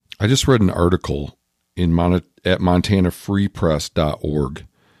I just read an article at montanafreepress.org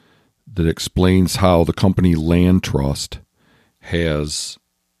that explains how the company Land Trust has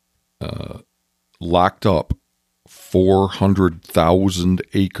locked up 400,000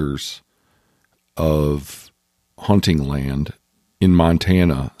 acres of hunting land in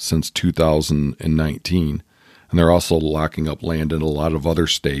Montana since 2019. And they're also locking up land in a lot of other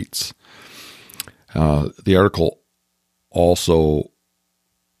states. The article also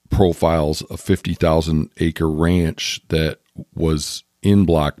profiles a 50,000 acre ranch that was in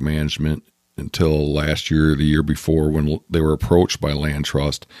block management until last year or the year before, when they were approached by Land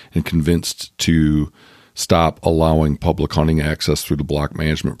Trust and convinced to stop allowing public hunting access through the block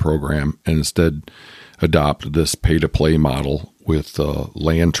management program and instead adopt this pay-to-play model with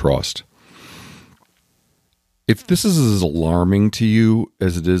Land Trust. If this is as alarming to you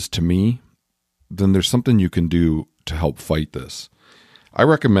as it is to me, then there's something you can do to help fight this. I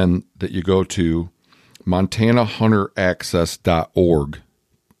recommend that you go to montanahunteraccess.org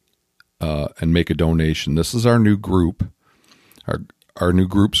and make a donation. This is our new group, our new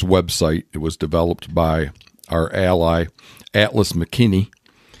group's website. It was developed by our ally, Atlas McKinney,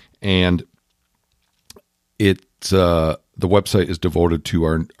 and the website is devoted to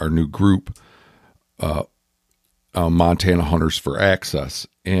our new group, Montana Hunters for Access.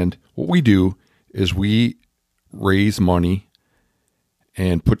 And what we do is we raise money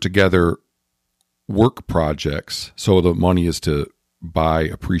and put together work projects. So the money is to buy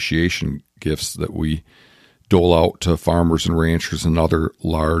appreciation gifts that we dole out to farmers and ranchers and other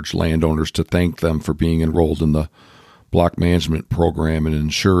large landowners to thank them for being enrolled in the block management program and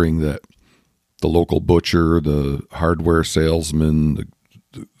ensuring that the local butcher, the hardware salesman,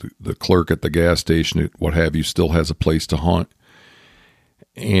 the clerk at the gas station, what have you, still has a place to hunt.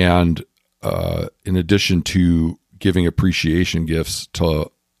 And in addition to giving appreciation gifts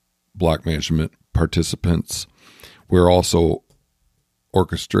to block management participants, we're also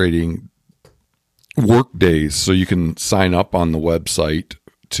orchestrating work days. So you can sign up on the website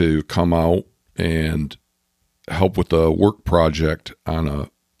to come out and help with a work project on a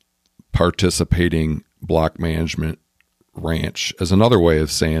participating block management ranch as another way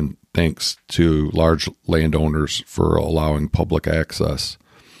of saying thanks to large landowners for allowing public access.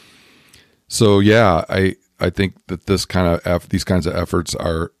 So yeah, I think that these kinds of efforts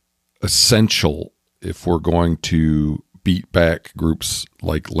are essential if we're going to beat back groups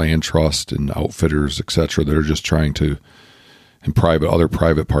like Land Trust and outfitters, etc., that are just trying to, and other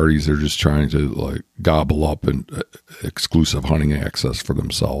private parties, they're just trying to like gobble up and exclusive hunting access for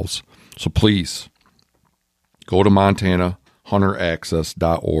themselves. So please go to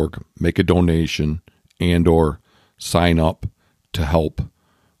montanahunteraccess.org, make a donation, and or sign up to help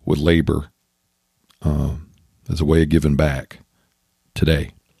with labor as a way of giving back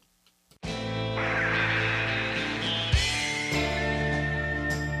today.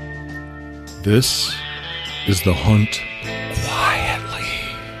 This is the Hunt Quietly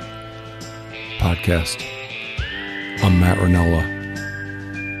podcast. I'm Matt Ranella.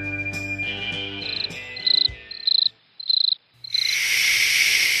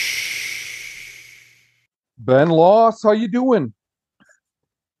 Ben Loss, how you doing?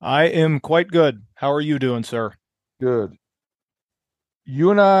 I am quite good. How are you doing, sir? Good.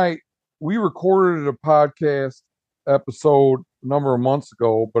 You and I, we recorded a podcast episode a number of months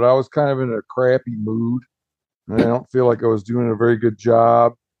ago, but I was kind of in a crappy mood, and I don't feel like I was doing a very good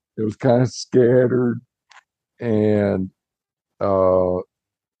job. It was kind of scattered, and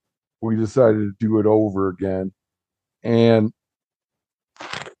we decided to do it over again. And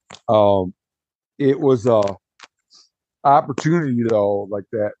it was a opportunity, though, like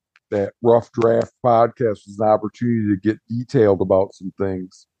that rough draft podcast was an opportunity to get detailed about some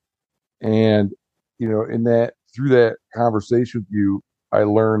things. And, you know, through that conversation with you, I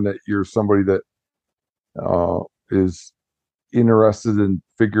learned that you're somebody that is interested in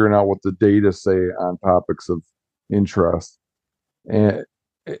figuring out what the data say on topics of interest. And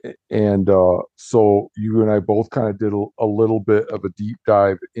so you and I both kind of did a little bit of a deep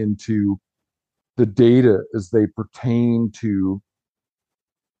dive into the data as they pertain to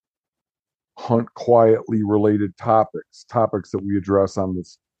hunt quietly related topics that we address on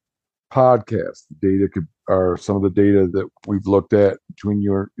this podcast. The data are some of the data that we've looked at between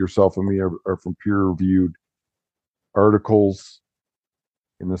yourself and me are from peer-reviewed articles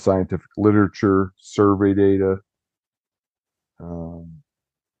in the scientific literature, survey data,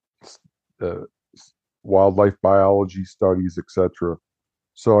 wildlife biology studies, etc.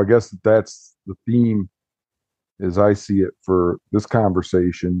 So I guess that's the theme, as I see it, for this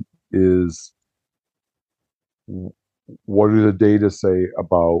conversation is what do the data say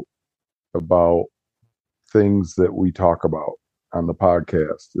about about things that we talk about on the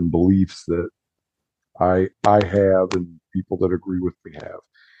podcast and beliefs that I have and people that agree with me have.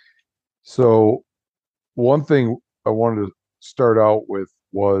 So one thing I wanted to start out with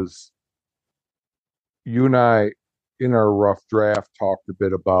was you and I in our rough draft talked a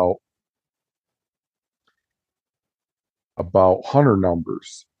bit about hunter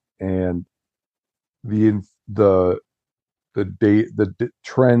numbers and the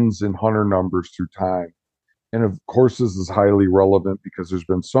trends in hunter numbers through time. And of course, this is highly relevant because there's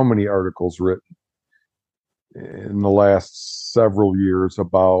been so many articles written in the last several years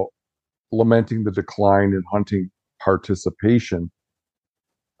about lamenting the decline in hunting participation,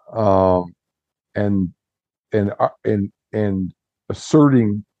 um, and and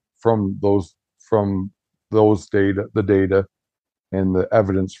asserting from those data and the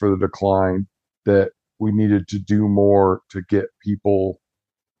evidence for the decline that we needed to do more to get people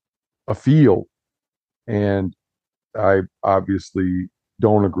afield. And I obviously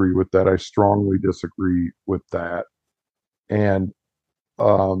don't agree with that. I strongly disagree with that. And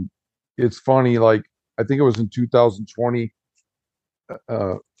um, it's funny, like I think it was in 2020,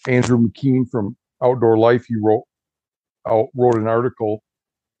 Andrew McKean from Outdoor Life, he wrote an article,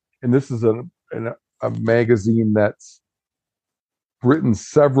 and this is a magazine that's written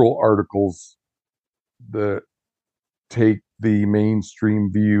several articles that take the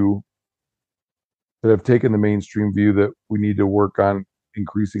mainstream view that have taken the mainstream view that we need to work on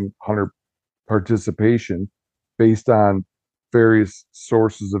increasing hunter participation based on various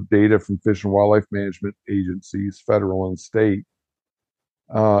sources of data from fish and wildlife management agencies, federal and state.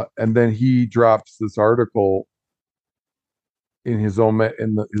 And then he drops this article in his own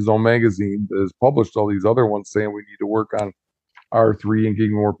magazine that has published all these other ones saying we need to work on R3 and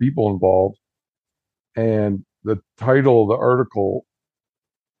getting more people involved. And the title of the article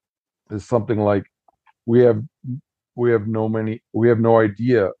is something like we have no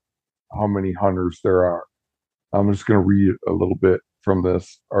idea how many hunters there are. I'm just going to read a little bit from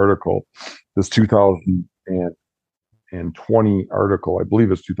this article, this 2020 article. I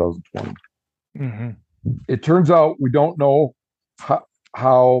believe it's 2020. Mm-hmm. It turns out we don't know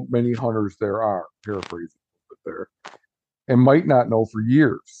how many hunters there are, paraphrasing there, and might not know for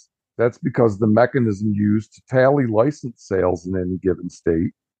years. That's because the mechanism used to tally license sales in any given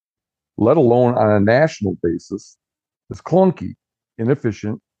state, let alone on a national basis, is clunky,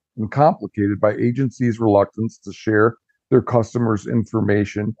 inefficient, and complicated by agencies' reluctance to share their customers'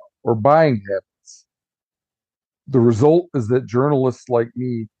 information or buying habits. The result is that journalists like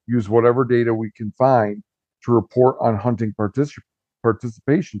me use whatever data we can find to report on hunting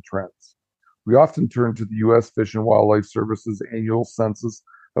participation trends. We often turn to the U.S. Fish and Wildlife Service's annual census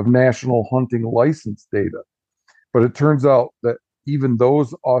of national hunting license data. But it turns out that even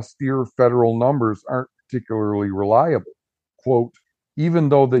those austere federal numbers aren't particularly reliable. Quote, even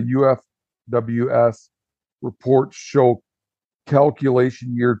though the UFWS reports show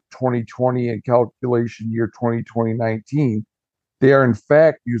calculation year 2020 and calculation year 2019, they are in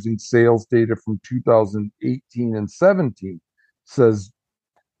fact using sales data from 2018 and 17, says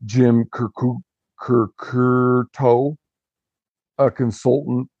Jim Curto, a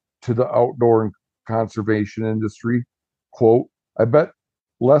consultant to the outdoor and conservation industry. Quote, I bet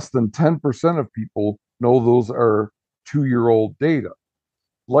less than 10% of people know those are 2-year-old data.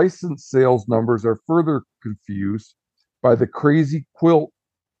 License sales numbers are further confused by the crazy quilt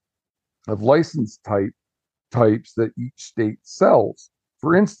of license types that each state sells.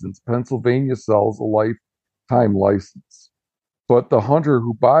 For instance, Pennsylvania sells a lifetime license, but the hunter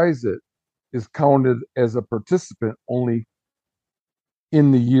who buys it is counted as a participant only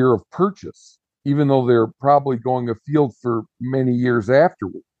in the year of purchase, even though they're probably going afield for many years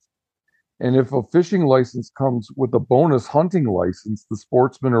afterwards. And if a fishing license comes with a bonus hunting license, the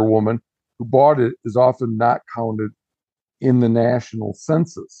sportsman or woman who bought it is often not counted in the national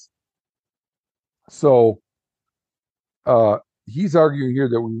census. So he's arguing here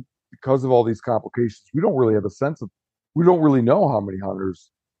that because of all these complications, we don't really know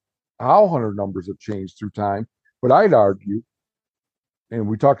how hunter numbers have changed through time. But I'd argue, and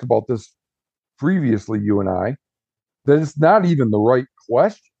we talked about this previously, you and I, that it's not even the right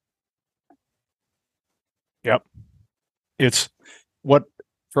question. Yep. It's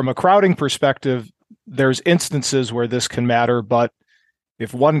from a crowding perspective, there's instances where this can matter, but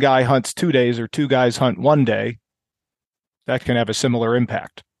if one guy hunts 2 days or two guys hunt 1 day, that can have a similar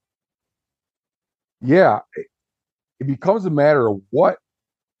impact. Yeah. It becomes a matter of what,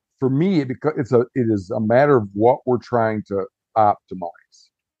 for me, it is a matter of what we're trying to optimize.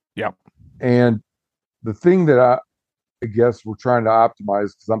 Yep. And the thing that I guess we're trying to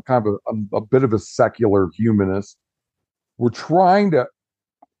optimize because I'm a bit of a secular humanist. We're trying to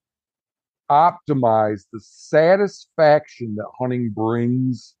optimize the satisfaction that hunting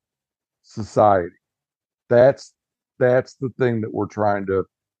brings society. That's the thing that we're try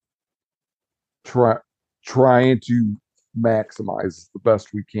trying to maximize the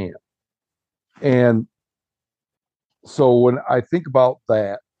best we can. And so when I think about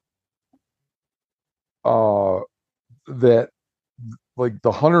that, that like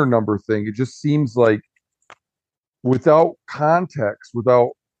the hunter number thing, it just seems like without context,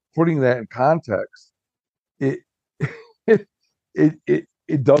 without putting that in context, it it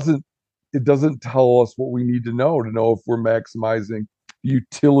it doesn't tell us what we need to know if we're maximizing the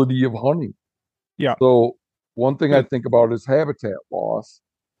utility of hunting. Yeah. So one thing I think about is habitat loss.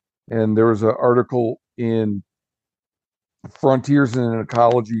 And there was an article in Frontiers in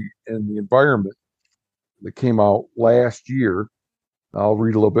Ecology and the Environment that came out last year. I'll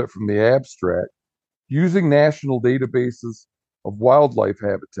read a little bit from the abstract. Using national databases of wildlife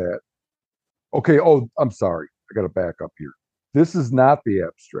habitat. Okay, oh, I'm sorry. I got to back up here. This is not the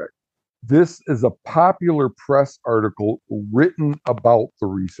abstract. This is a popular press article written about the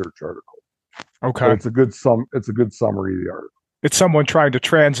research article. Okay. So it's a good summary of the article. It's someone trying to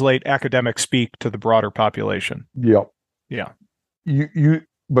translate academic speak to the broader population. Yep. Yeah.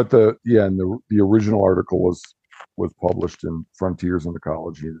 But the original article was published in Frontiers in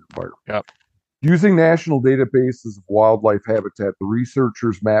Ecology and Environment. Yep. Using national databases of wildlife habitat, the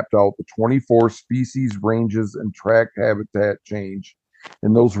researchers mapped out the 24 species ranges and tracked habitat change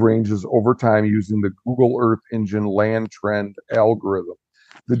in those ranges over time using the Google Earth Engine land trend algorithm.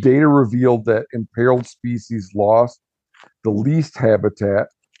 The data revealed that imperiled species lost the least habitat,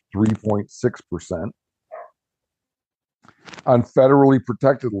 3.6%, on federally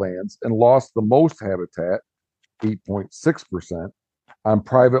protected lands and lost the most habitat, 8.6%, on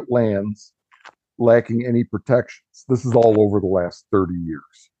private lands lacking any protections. This is all over the last 30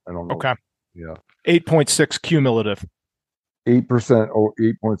 years. I don't know. Okay. Yeah. 8.6 cumulative. 8% or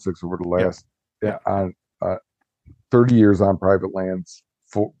 8.6 over the last on 30 years on private lands,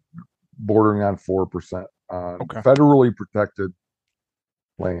 bordering on 4% on federally protected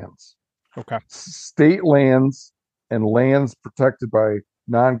lands. Okay. State lands and lands protected by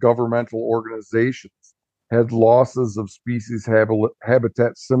non-governmental organizations had losses of species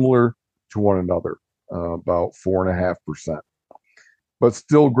habitat similar to one another, about 4.5%, but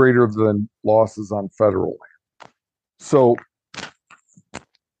still greater than losses on federal land. So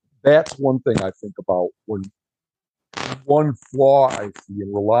that's one thing I think about when one flaw I see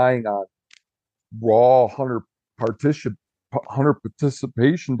in relying on raw hunter participation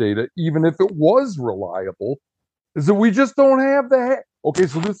data, even if it was reliable, is that we just don't have that. Okay,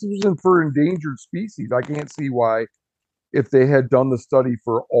 so this isn't for endangered species. I can't see why, if they had done the study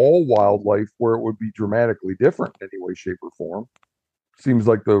for all wildlife, where it would be dramatically different in any way, shape, or form. Seems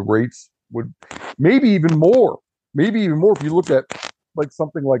like the rates would maybe even more. Maybe even more if you look at like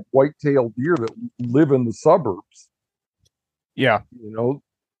something like white-tailed deer that live in the suburbs. Yeah.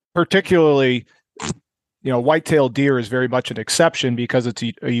 Particularly, white-tailed deer is very much an exception because it's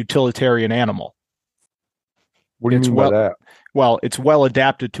a utilitarian animal. What do you mean by that? Well, it's well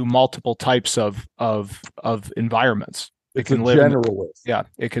adapted to multiple types of environments. It's a generalist.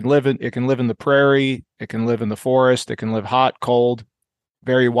 It can live in the prairie, it can live in the forest, it can live hot, cold,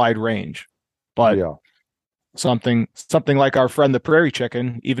 very wide range. But something like our friend the prairie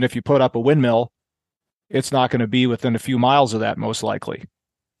chicken, even if you put up a windmill, it's not going to be within a few miles of that, most likely.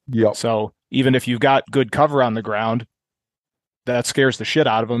 Yeah. So even if you've got good cover on the ground, that scares the shit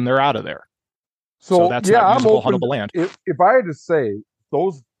out of them. They're out of there. So that's not usable, huntable land. If I had to say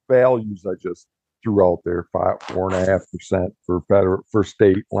those values I just threw out there, 4.5% for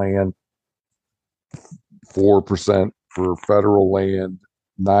state land, 4% for federal land,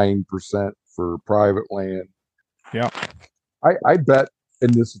 9% for private land. Yeah. I bet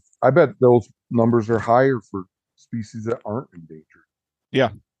those numbers are higher for species that aren't endangered. Yeah.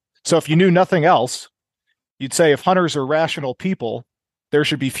 So if you knew nothing else, you'd say if hunters are rational people, there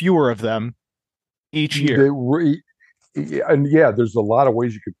should be fewer of them each year. There's a lot of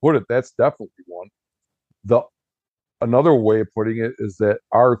ways you could put it. That's definitely one. Another way of putting it is that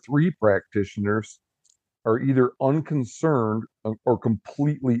R3 practitioners are either unconcerned or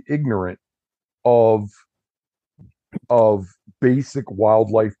completely ignorant of basic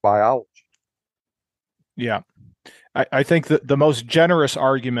wildlife biology. Yeah. I think that the most generous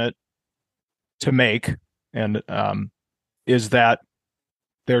argument to make is that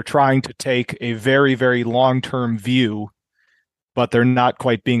they're trying to take a very, very long-term view, but they're not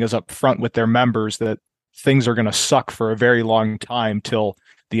quite being as upfront with their members that things are going to suck for a very long time till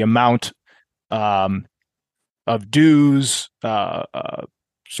the amount of dues,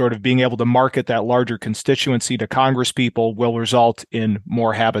 sort of being able to market that larger constituency to Congress people will result in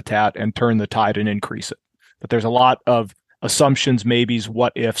more habitat and turn the tide and increase it. But there's a lot of assumptions, maybes,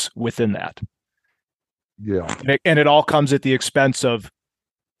 what ifs within that. Yeah. And it all comes at the expense of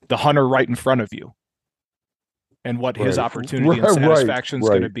the hunter right in front of you and what his opportunity and satisfaction is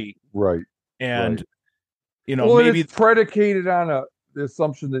going to be. Right. And, well, maybe it's predicated on the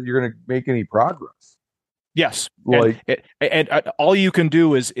assumption that you're going to make any progress. Yes, and all you can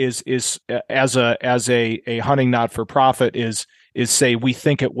do is as a hunting not for profit is say we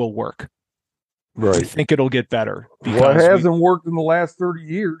think it will work. Right. We think it'll get better. Well, it hasn't worked in the last 30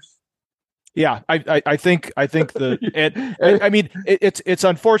 years. Yeah, I think I mean it's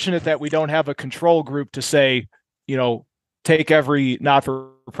unfortunate that we don't have a control group to say, take every not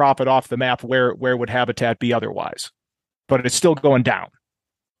for profit off the map. Where would habitat be otherwise? But it's still going down.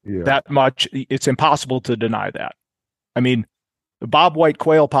 Yeah. That much, it's impossible to deny that. I mean, the bobwhite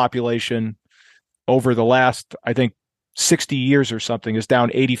quail population over the last, I think, 60 years or something is down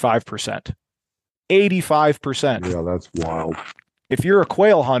 85%. 85%. Yeah, that's wild. If you're a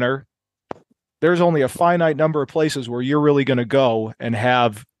quail hunter, there's only a finite number of places where you're really going to go and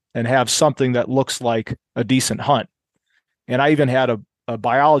have something that looks like a decent hunt. And I even had a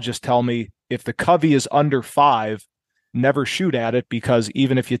biologist tell me if the covey is under 5, never shoot at it, because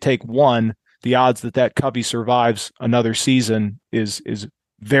even if you take 1, the odds that covey survives another season is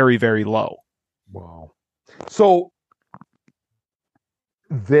very, very low. Wow. So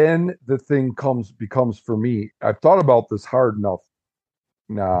then the thing becomes for me, I've thought about this hard enough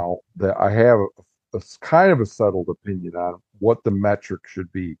now that I have a kind of a settled opinion on what the metric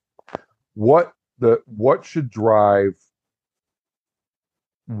should be. What should drive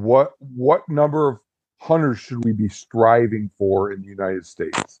what number of hunters should we be striving for in the United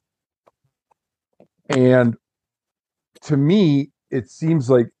States? And to me, it seems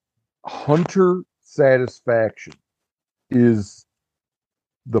like hunter satisfaction is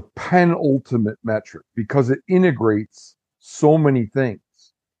the penultimate metric because it integrates so many things.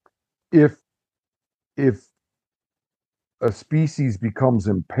 If a species becomes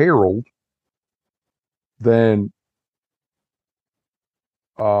imperiled, then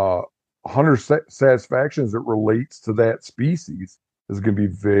hunter satisfaction as it relates to that species is going to be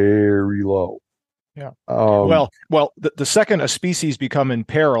very low. Yeah. Well, the second a species become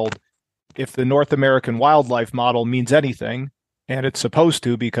imperiled, if the North American wildlife model means anything, and it's supposed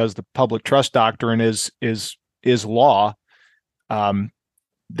to because the public trust doctrine is law,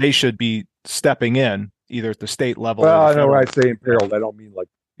 they should be stepping in either at the state level. Well, I know when I say imperiled, I don't mean like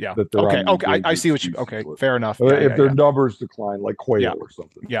that they're okay. I see what you. Okay, fair enough. If their numbers decline, like quail or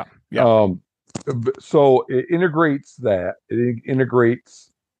something. Yeah. So it integrates that. It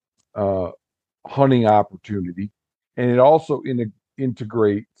integrates hunting opportunity, and it also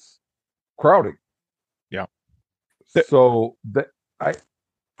integrates crowding. Yeah. So that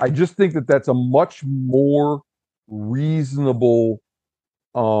I just think that that's a much more reasonable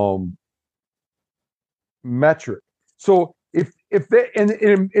metric. So if that and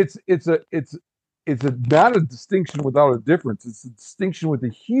it's not a distinction without a difference. It's a distinction with a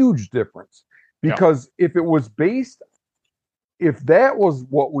huge difference, because if that was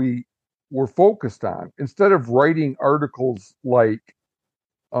what we were focused on, instead of writing articles like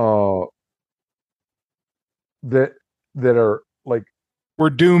that are like, we're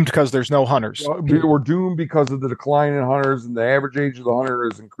doomed because there's no hunters. We're doomed because of the decline in hunters and the average age of the hunter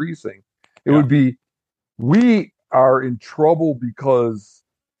is increasing. It would be, we are in trouble because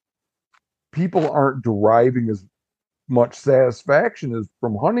people aren't deriving as much satisfaction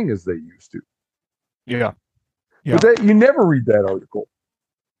from hunting as they used to. Yeah. But you never read that article.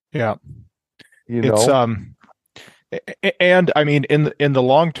 Yeah. It's and I mean in the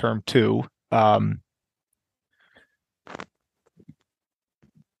long term too,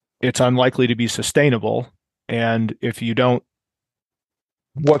 it's unlikely to be sustainable. And if you don't,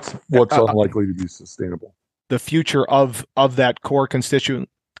 what's unlikely to be sustainable? The future of that core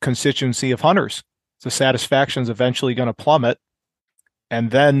constituency of hunters. The satisfaction is eventually going to plummet, and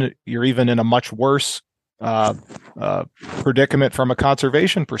then you're even in a much worse predicament from a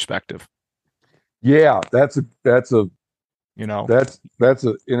conservation perspective. Yeah, that's a that's a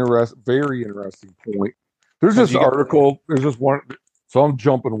very interesting point. There's this article. There's just one. So I'm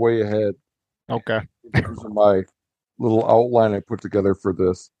jumping way ahead. Okay. These are my little outline I put together for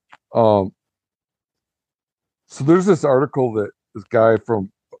this. So there's this article that this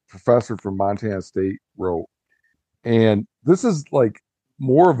professor from Montana State wrote. And this is like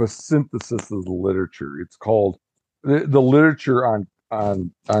more of a synthesis of the literature. It's called the literature on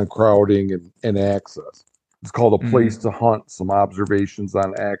crowding and access. It's called A Place to Hunt, some observations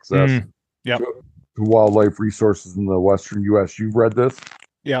on access Yep. to wildlife resources in the Western U.S. You've read this?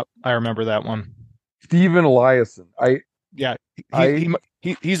 Yep, I remember that one. Stephen Eliasson.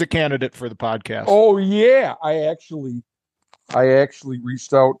 He's a candidate for the podcast. Oh yeah, I actually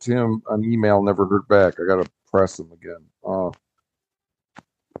reached out to him on email, never heard back. I got to press him again.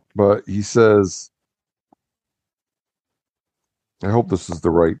 But he says, I hope this is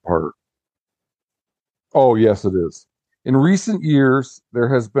the right part. Oh, yes, it is. In recent years,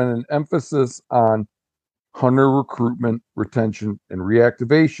 there has been an emphasis on hunter recruitment, retention, and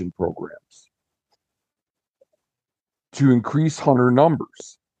reactivation programs to increase hunter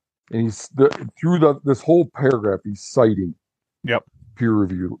numbers. And this whole paragraph, he's citing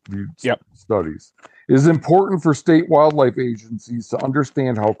peer-reviewed studies. It is important for state wildlife agencies to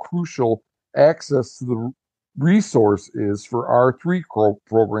understand how crucial access to the resource is for R3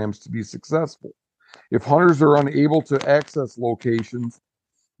 programs to be successful. If hunters are unable to access locations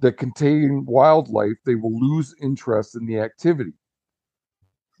that contain wildlife, they will lose interest in the activity.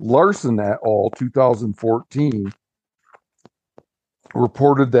 Larson et al., 2014,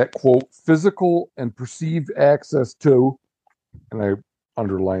 reported that, quote, physical and perceived access to, and I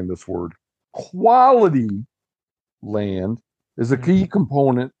underline this word, quality land is a key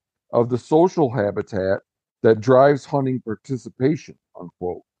component of the social habitat that drives hunting participation,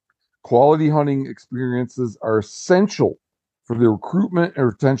 unquote. Quality hunting experiences are essential for the recruitment and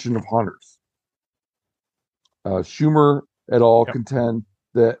retention of hunters. Schumer et al. Contend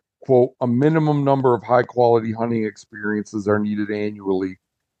that, quote, a minimum number of high-quality hunting experiences are needed annually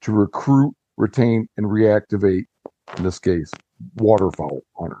to recruit, retain, and reactivate, in this case, waterfowl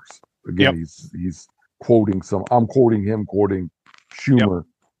hunters. Again, he's quoting I'm quoting him, quoting Schumer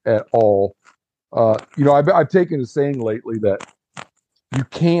et al. I've taken a saying lately that you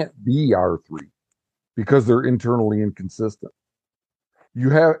can't be R3 because they're internally inconsistent.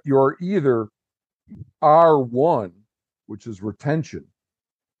 You're either R1, which is retention,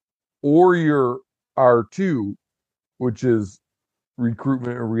 or you're R2, which is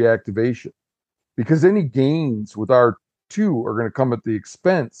recruitment and reactivation. Because any gains with R2 are going to come at the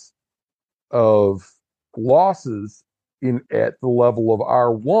expense of losses at the level of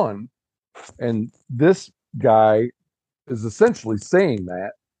R1. And this guy is essentially saying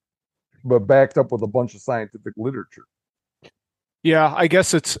that, but backed up with a bunch of scientific literature. Yeah, I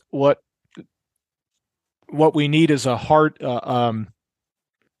guess it's what we need is an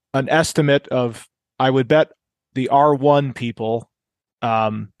estimate of, I would bet the R1 people,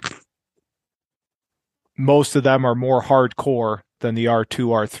 most of them are more hardcore than the R2,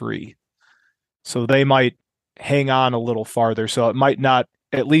 R3. So they might hang on a little farther. So it might not,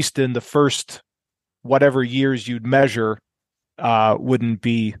 at least in the first whatever years you'd measure, wouldn't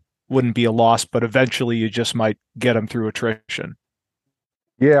be a loss, but eventually you just might get them through attrition.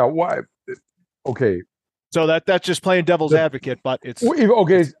 Yeah, why? Okay. So that's just playing devil's advocate, but it's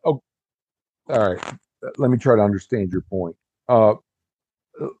okay. All right. Let me try to understand your point. I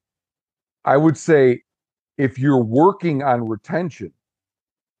would say if you're working on retention,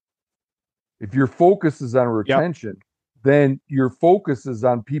 if your focus is on retention, then your focus is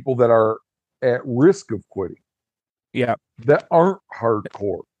on people that are at risk of quitting. Yeah. That aren't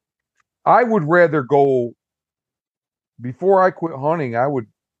hardcore. I would rather go, before I quit hunting, I would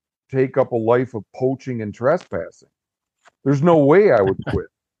take up a life of poaching and trespassing. There's no way I would quit.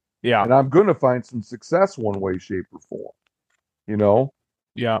 Yeah. And I'm going to find some success one way, shape, or form. You know?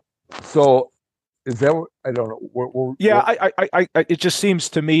 Yeah. So is that what, I don't know. I it just seems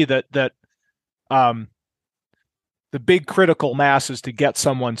to me that the big critical mass is to get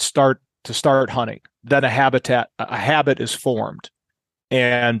someone start hunting. Then a habit is formed,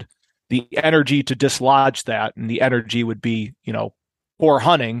 and the energy to dislodge that, and the energy would be, poor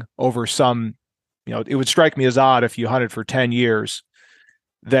hunting over some, it would strike me as odd if you hunted for 10 years,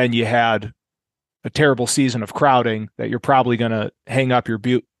 then you had a terrible season of crowding that you're probably going to hang up your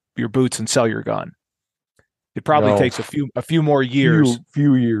boots and sell your gun. It probably takes a few more years,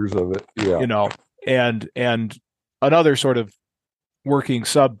 few years of it. Yeah. And another sort of working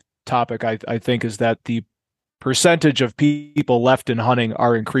subtopic, I think, is that the percentage of people left in hunting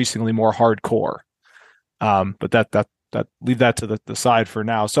are increasingly more hardcore. But that leave that to the side for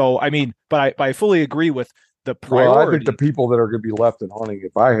now. So, I mean, but I fully agree with the priority. Well, I think the people that are going to be left in hunting,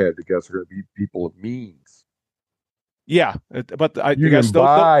 if I had to guess, are going to be people of means. Yeah, but you can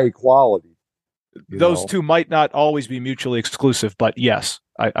buy quality. Those two might not always be mutually exclusive, but yes,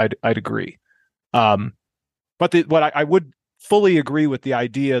 I'd agree. But what I would fully agree with the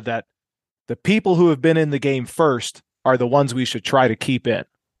idea that the people who have been in the game first are the ones we should try to keep in.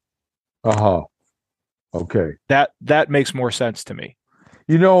 Uh-huh. Okay. That makes more sense to me.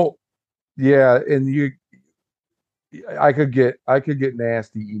 Yeah, and I could get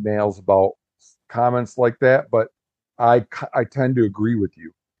nasty emails about comments like that, but I tend to agree with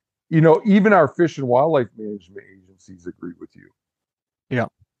you. Even our fish and wildlife management agencies agree with you. Yeah.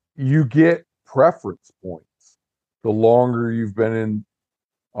 You get preference points. The longer you've been in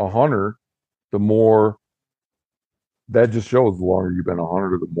a hunter, the more that just shows the longer you've been a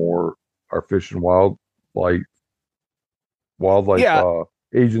hunter, the more our fish and wildlife Yeah.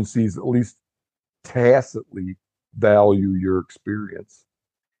 Agencies at least tacitly value your experience.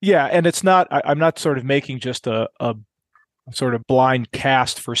 Yeah, and it's not. I'm not sort of making just a sort of blind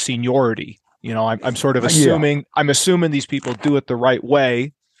cast for seniority. I'm sort of assuming. Yeah. I'm assuming these people do it the right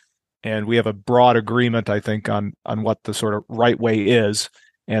way, and we have a broad agreement, I think, on what the sort of right way is.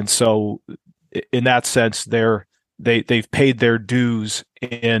 And so, in that sense, they've paid their dues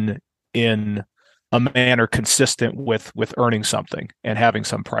in a manner consistent with earning something and having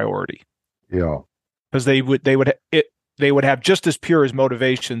some priority. Yeah, because they would have just as pure as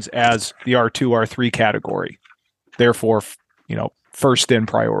motivations as the R2, R3 category. Therefore, first in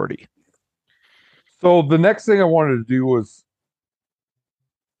priority. So the next thing I wanted to do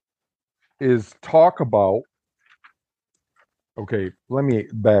is talk about. Okay, let me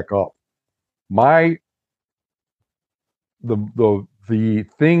back up. The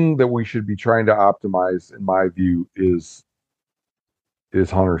thing that we should be trying to optimize, in my view, is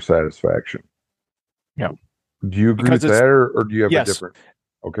hunter satisfaction. Yeah. Do you agree with that, or do you have a different?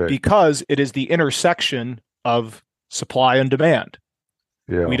 Okay. Because it is the intersection of supply and demand.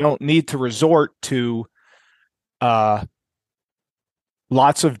 Yeah. We don't need to resort to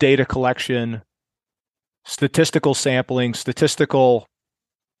lots of data collection, statistical sampling, statistical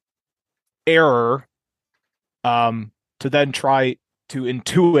error, to then try to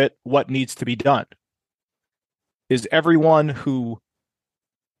intuit what needs to be done. Is everyone who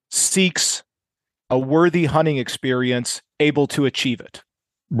seeks a worthy hunting experience able to achieve it?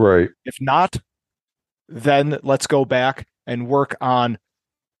 Right. If not, then let's go back and work on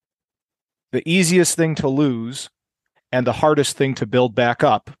the easiest thing to lose and the hardest thing to build back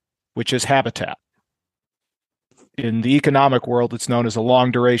up, which is habitat. In the economic world, it's known as a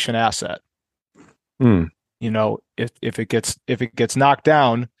long duration asset. If it gets knocked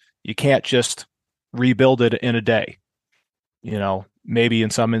down, you can't just rebuild it in a day. Maybe in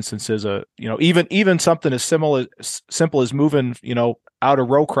some instances, even something as simple as moving, out of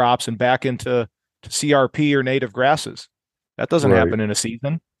row crops and back into CRP or native grasses. That doesn't happen in a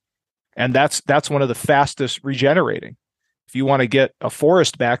season. And that's one of the fastest regenerating. If you want to get a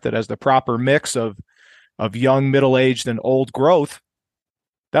forest back that has the proper mix of young, middle-aged, and old growth,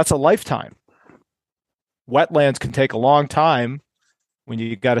 that's a lifetime. Wetlands can take a long time when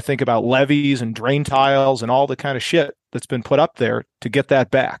you got to think about levees and drain tiles and all the kind of shit that's been put up there to get that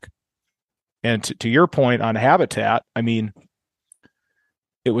back. And to your point on habitat, I mean,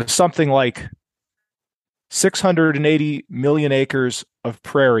 it was something like 680 million acres of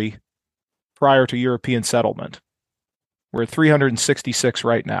prairie prior to European settlement. We're at 366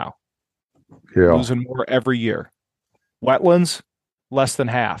 right now. Yeah. Losing more every year. Wetlands, less than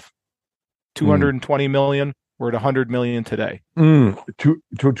half. 220 million. We're at 100 million today.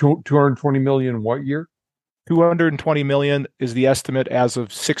 220 million what year? 220 million is the estimate as of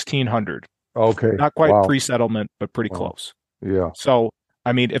 1600. Okay. Not quite pre-settlement, but pretty close. Yeah. So,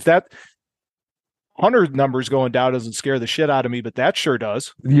 I mean, if that 100 numbers going down doesn't scare the shit out of me, but that sure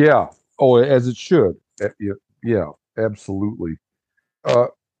does. Yeah. Oh, as it should. Yeah, absolutely.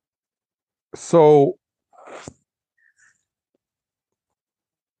 So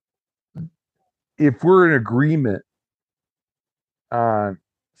if we're in agreement on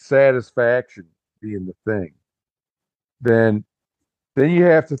satisfaction being the thing, then you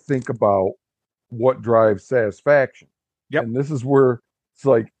have to think about what drives satisfaction. Yep. And this is where it's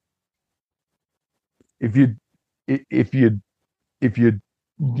like, if you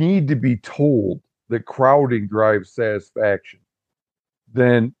need to be told that crowding drives satisfaction,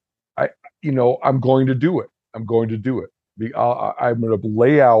 then I'm going to do it. I'm going to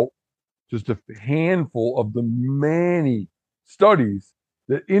lay out just a handful of the many studies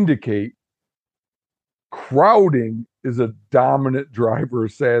that indicate crowding is a dominant driver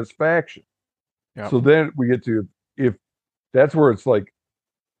of satisfaction. Yep. So then we get to, if that's where it's like,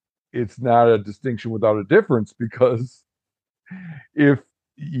 it's not a distinction without a difference, because if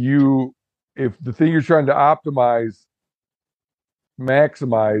the thing you're trying to optimize,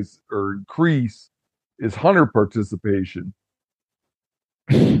 maximize, or increase is hunter participation,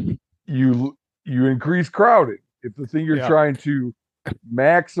 you increase crowding. If the thing you're Yeah. trying to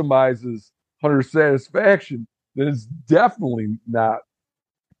maximize is hunter satisfaction, then it's definitely not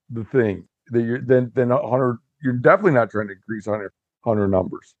the thing that then a hunter. You're definitely not trying to increase hunter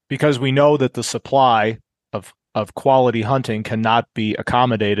numbers. Because we know that the supply of quality hunting cannot be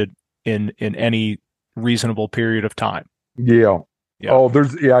accommodated in any reasonable period of time. Yeah. Yeah. Oh,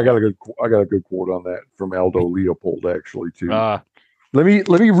 I got a good quote on that from Aldo Leopold actually too. Let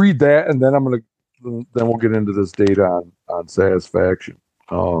me read that, and then then we'll get into this data on satisfaction.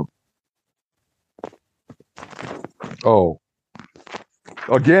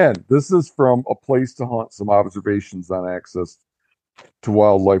 Again, this is from A Place to Hunt, some observations on access to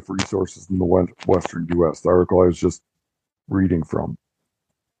wildlife resources in the Western U.S. The article I was just reading from,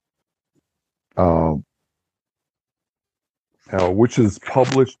 which is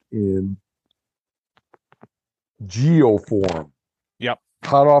published in Geoforum. Yep.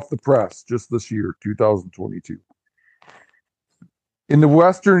 Hot off the press just this year, 2022. In the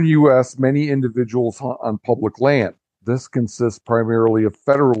Western U.S., many individuals hunt on public land. This consists primarily of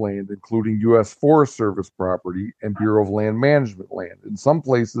federal land, including U.S. Forest Service property and Bureau of Land Management land. In some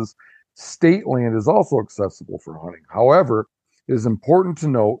places, state land is also accessible for hunting. However, it is important to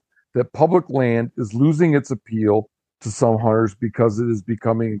note that public land is losing its appeal to some hunters because it is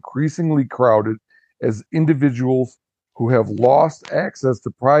becoming increasingly crowded as individuals who have lost access to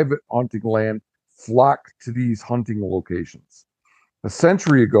private hunting land flock to these hunting locations. A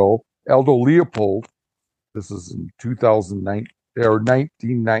century ago, Aldo Leopold, this is in 2009 or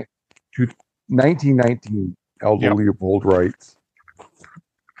 1919, Aldo Leopold writes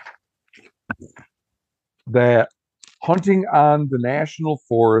that hunting on the national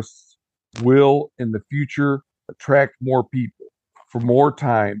forests will in the future attract more people for more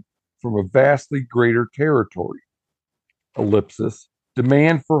time from a vastly greater territory. Ellipsis.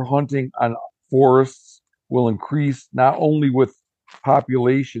 Demand for hunting on forests will increase not only with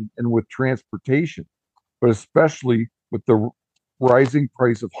population and with transportation, but especially with the rising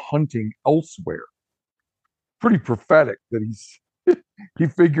price of hunting elsewhere. Pretty prophetic that he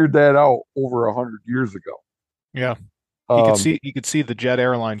figured that out over 100 years ago. Yeah. You could see the jet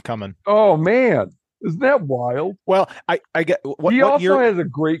airline coming. Oh man, isn't that wild? Well, I get he also has a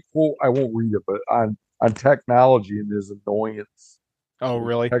great quote. I won't read it, but on technology and his annoyance. Oh,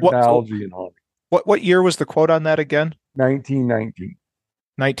 really? Technology and hunting. What year was the quote on that again? 1919.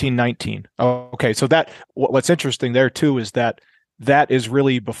 1919. Oh, okay. So what's interesting there too is that is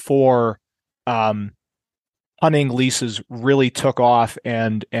really before hunting leases really took off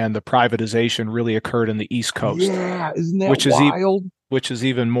and the privatization really occurred in the East Coast. Yeah, isn't that wild? Which is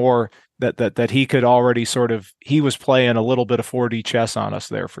even more that he could already he was playing a little bit of 4D chess on us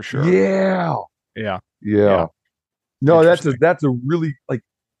there for sure. Yeah. Yeah. No, that's a really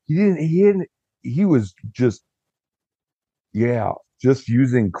he was just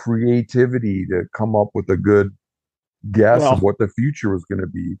using creativity to come up with a good guess of what the future was going to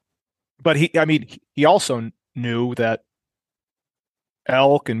be. But he also knew that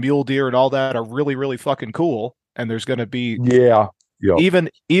elk and mule deer and all that are really, really fucking cool. And there's going to be, even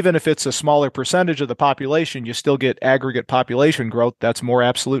if it's a smaller percentage of the population, you still get aggregate population growth. That's more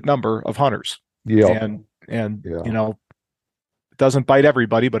absolute number of hunters. Yeah. And it doesn't bite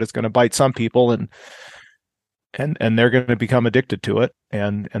everybody, but it's going to bite some people and they're going to become addicted to it.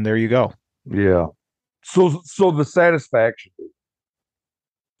 And there you go. Yeah. So the satisfaction,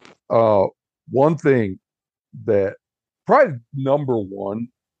 one thing that probably number one,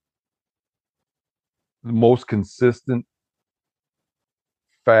 the most consistent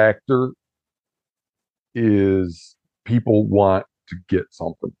factor is people want to get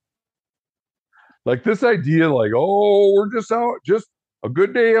something. Like this idea, like, oh, we're just out, just a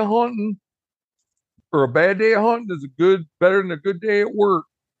good day of hunting or a bad day of hunting is better than a good day at work,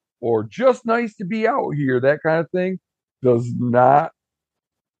 or just nice to be out here. That kind of thing does not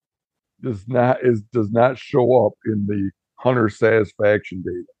show up in the hunter satisfaction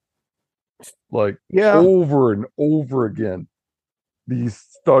data. Like over and over again, these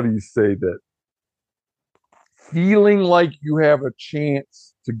studies say that feeling like you have a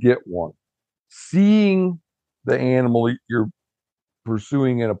chance to get one, seeing the animal you're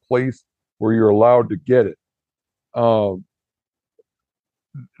pursuing in a place where you're allowed to get it,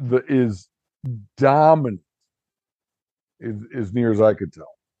 is dominant, as near as I could tell.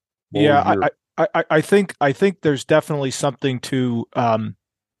 I think there's definitely something to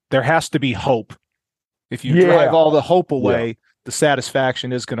there has to be hope. If you drive all the hope away, the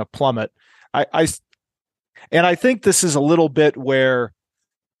satisfaction is going to plummet. I think this is a little bit where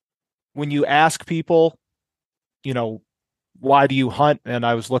when you ask people, why do you hunt? And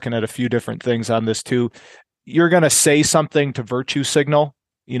I was looking at a few different things on this too. You're going to say something to virtue signal.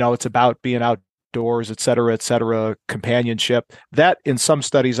 It's about being outdoors, et cetera, companionship. That in some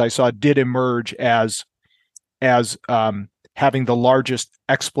studies I saw did emerge as having the largest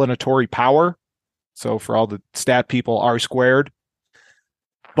explanatory power. So for all the stat people, R squared.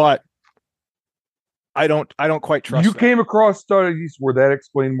 But I don't quite trust You that. came across studies where that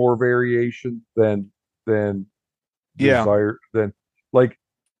explained more variation than Yeah. desire than like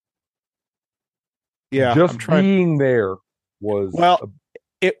Yeah. just I'm trying. being there was Well,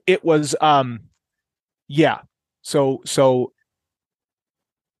 it was yeah. So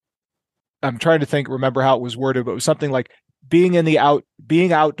I'm trying to remember how it was worded, but it was something like being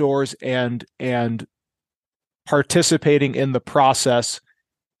outdoors and participating in the process.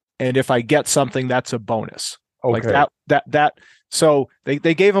 And if I get something, that's a bonus. Like okay. that. So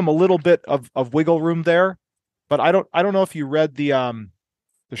they gave him a little bit of wiggle room there, but I don't know if you read the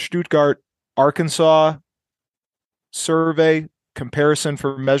Stuttgart, Arkansas survey comparison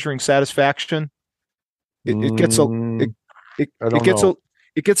for measuring satisfaction. It gets a I don't know.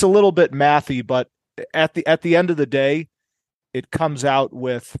 it gets a little bit mathy, but at the end of the day, it comes out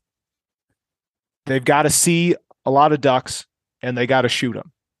with they've got to see a lot of ducks and they got to shoot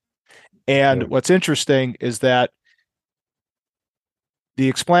them. And what's interesting is that the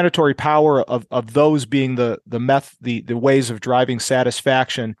explanatory power of those being the ways of driving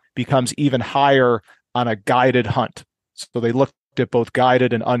satisfaction becomes even higher on a guided hunt. So they looked at both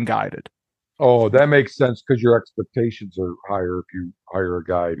guided and unguided. Oh, that makes sense because your expectations are higher if you hire a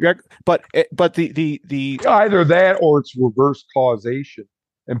guide. But the Either that or it's reverse causation,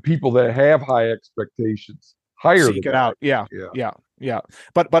 and people that have high expectations hire seek it out. Yeah.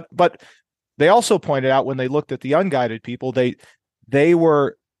 But they also pointed out when they looked at the unguided people, there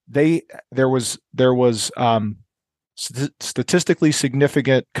was statistically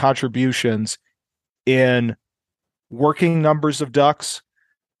significant contributions in working numbers of ducks,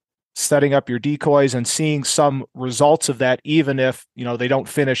 setting up your decoys, and seeing some results of that, even if they don't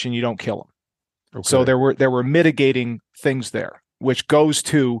finish and you don't kill them. Okay. So there were mitigating things there, which goes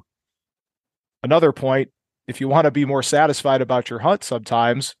to another point. If you want to be more satisfied about your hunt,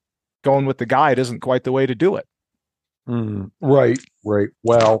 sometimes going with the guide isn't quite the way to do it. Right.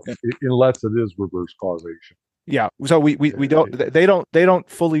 Well, unless it is reverse causation. Yeah. So we don't. They don't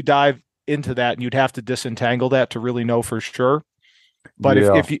fully dive into that, and you'd have to disentangle that to really know for sure. But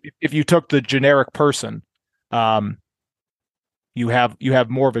if you took the generic person, you have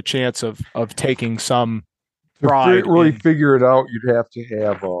more of a chance of taking some pride. To really figure it out, you'd have to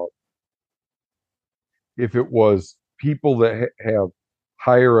have if it was people that have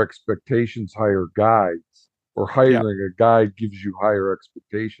higher expectations, higher guides, or hiring a guide gives you higher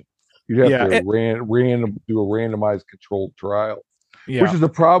expectations. You'd have to do a randomized controlled trial, which is the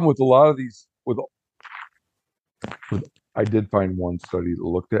problem with a lot of these. I did find one study that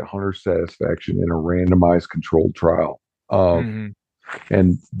looked at hunter satisfaction in a randomized controlled trial, and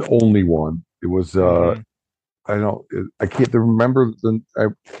the only one. It was I can't remember the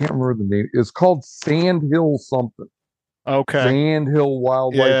name. It's called Sand Hill something. Okay. Sand Hill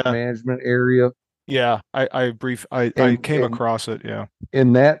Wildlife Management Area. Yeah, I came across it. Yeah.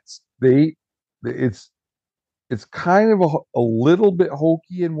 In that state, it's kind of a little bit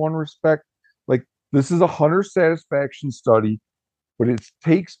hokey in one respect. Like this is a hunter satisfaction study, but it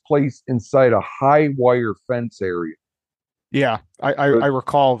takes place inside a high wire fence area. Yeah, I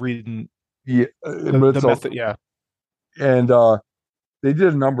recall reading. Yeah, the method. Yeah, and they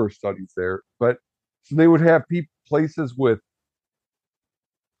did a number of studies there, but so they would have places with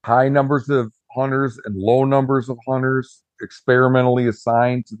high numbers of hunters and low numbers of hunters experimentally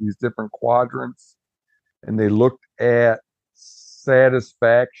assigned to these different quadrants, and they looked at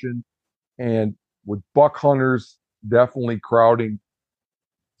satisfaction, and with buck hunters definitely crowding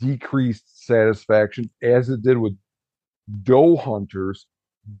decreased satisfaction as it did with doe hunters,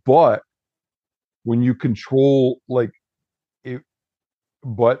 but when you control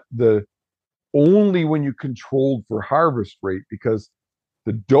only when you controlled for harvest rate, because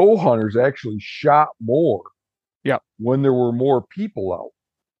the doe hunters actually shot more when there were more people out.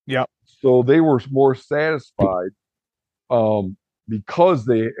 So they were more satisfied because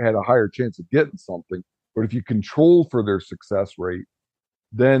they had a higher chance of getting something. But if you control for their success rate,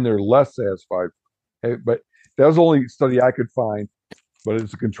 then they're less satisfied. But that was the only study I could find, but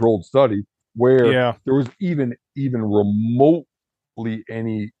it's a controlled study where there was even remotely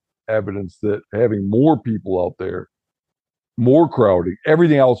any evidence that having more people out there, more crowding,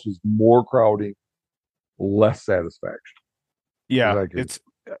 everything else was more crowding, less satisfaction. Yeah,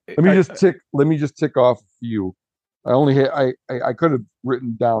 let me just tick off a few. I only had I could have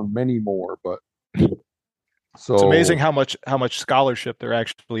written down many more, but It's amazing so how much scholarship there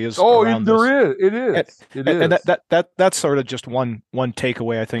actually is oh, around this. there is, it And, is, it and is. that's sort of just one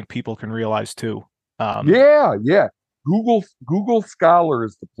takeaway I think people can realize too. Yeah, yeah. Google Scholar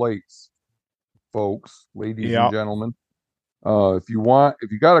is the place, folks, ladies and Yeah, gentlemen. If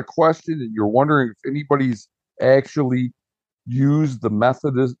you got a question and you're wondering if anybody's actually used the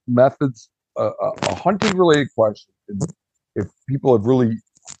methods, a hunting related question, and if people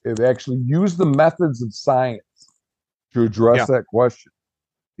have actually used the methods of science to address yeah, that question,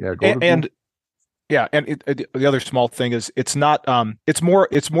 yeah, go to Google. and yeah, and the other small thing is it's not it's more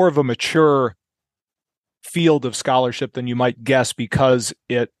of a mature field of scholarship than you might guess because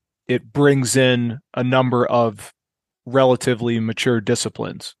it brings in a number of relatively mature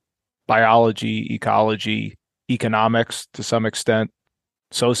disciplines: biology, ecology, economics to some extent,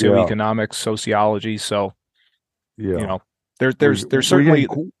 Yeah, socioeconomics, sociology. So, you yeah. know, We there's we can certainly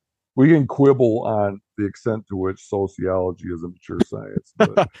we can quibble on the extent to which sociology is a mature science,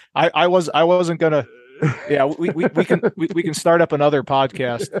 but I wasn't gonna yeah, we can start up another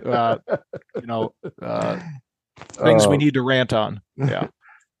podcast you know things we uh, need to rant on. Yeah.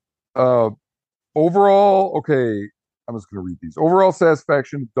 uh, overall, okay, I'm just going to read these. Overall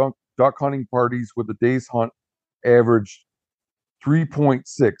satisfaction, duck hunting parties with the day's hunt averaged 3.6.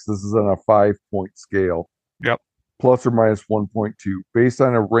 This is on a 5-point scale, Yep. plus or minus 1.2, based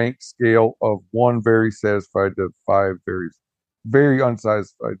on a ranked scale of 1 very satisfied to 5 very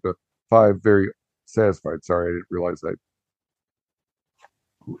unsatisfied to 5 very satisfied. Sorry, I didn't realize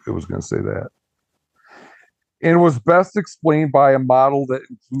it was going to say that. And was best explained by a model that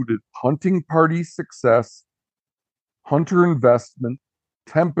included hunting party success, hunter investment,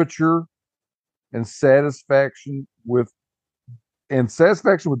 temperature, and satisfaction with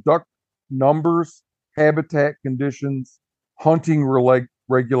duck numbers, habitat conditions, hunting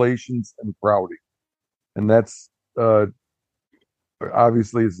regulations, and crowding. And that's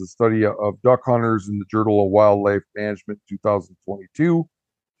obviously is a study of duck hunters in the Journal of Wildlife Management 2022.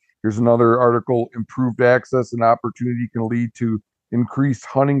 Here's another article: improved access and opportunity can lead to increased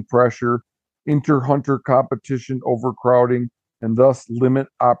hunting pressure, inter-hunter competition, overcrowding, and thus limit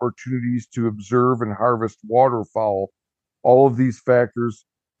opportunities to observe and harvest waterfowl. All of these factors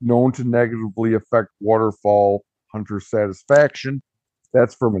known to negatively affect waterfowl hunter satisfaction.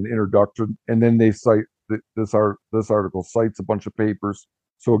 That's from an introduction. And then they cite this article cites a bunch of papers.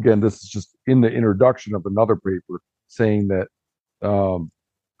 So again, this is just in the introduction of another paper saying that um,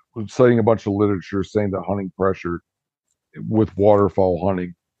 citing a bunch of literature saying that hunting pressure with waterfowl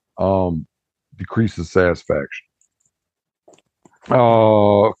hunting decreases satisfaction.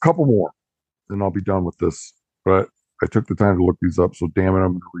 A couple more, then I'll be done with this. But I took the time to look these up, so damn it,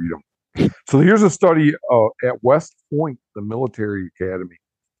 I'm going to read them. So here's a study at West Point, the military academy.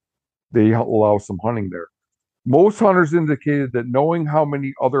 They allow some hunting there. Most hunters indicated that knowing how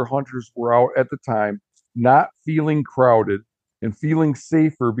many other hunters were out at the time, not feeling crowded, and feeling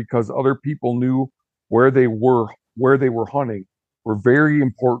safer because other people knew where they were hunting were very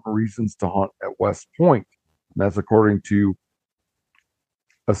important reasons to hunt at West Point. And that's according to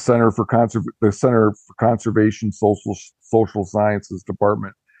the Center for Conservation Social Sciences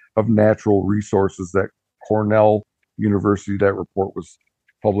Department of Natural Resources at Cornell University. That report was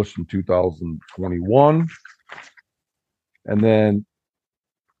published in 2021. And then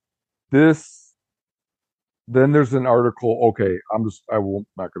there's an article. Okay, I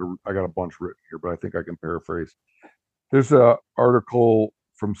got a bunch written here, but I think I can paraphrase. There's a article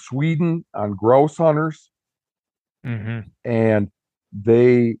from Sweden on grouse hunters, and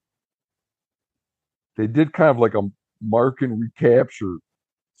they did kind of like a mark and recapture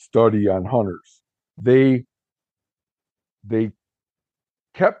study on hunters. They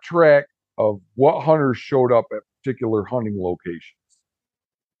kept track of what hunters showed up at particular hunting locations.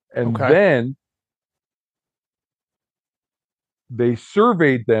 And Okay. then they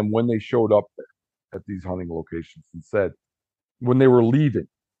surveyed them when they showed up there at these hunting locations and said, when they were leaving,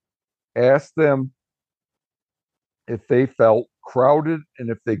 asked them if they felt crowded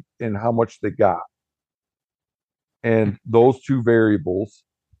and how much they got. And those two variables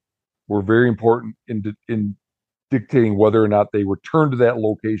were very important in dictating whether or not they returned to that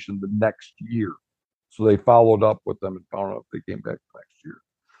location the next year. So they followed up with them and found out if they came back next year.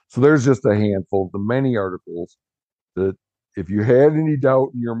 So there's just a handful of the many articles that, if you had any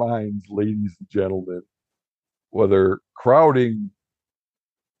doubt in your minds, ladies and gentlemen, whether crowding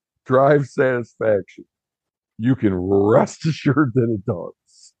drives satisfaction, you can rest assured that it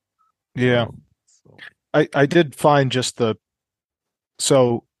does. Yeah. I did find just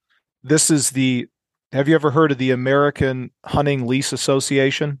so this is have you ever heard of the American Hunting Lease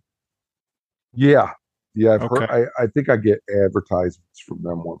Association? Yeah, yeah. I've Okay. heard. I think I get advertisements from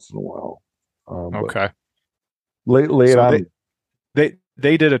them once in a while. But Okay. lay it So on they me.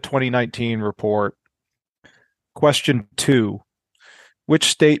 they did a 2019 report. Question 2: which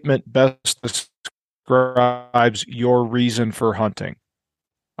statement best describes your reason for hunting?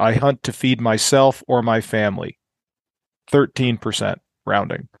 I hunt to feed myself or my family. 13%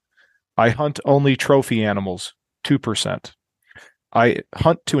 rounding. I hunt only trophy animals. 2%. I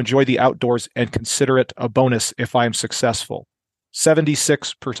hunt to enjoy the outdoors and consider it a bonus if I am successful.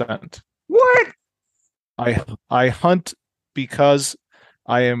 76%. What? I hunt because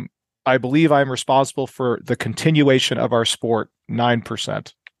I am I believe I am responsible for the continuation of our sport.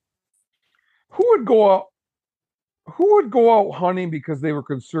 9%. Who would go out? Who would go out hunting because they were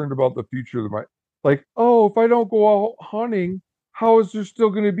concerned about the future of my? Like, oh, if I don't go out hunting, how is there still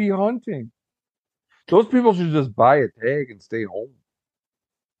going to be hunting? Those people should just buy a tag and stay home.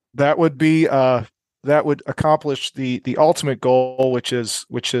 That would be that would accomplish the ultimate goal, which is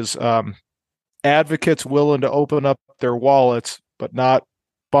advocates willing to open up their wallets but not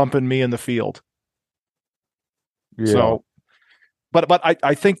bumping me in the field. Yeah. So, but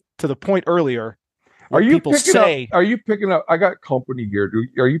I think to the point earlier, Are what you people picking say. up? Are you picking up? I got company here.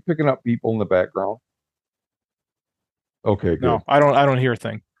 Are you picking up people in the background? Okay, good. No, I don't hear a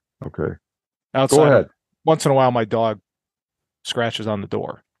thing Okay, go outside of ahead. once in a while my dog scratches on the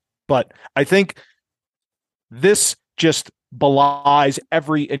door. But I think this just belies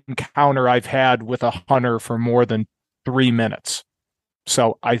every encounter I've had with a hunter for more than 3 minutes.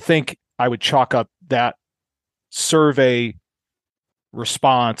 So I think I would chalk up that survey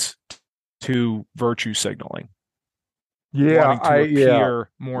response to virtue signaling, Yeah, wanting to yeah, appear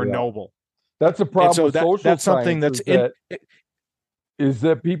more yeah. noble. That's a And problem so with social that's something science that's is in.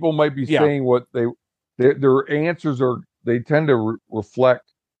 that people might be Yeah, saying what their answers are. They tend to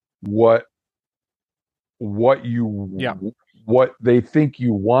reflect what yeah, what they think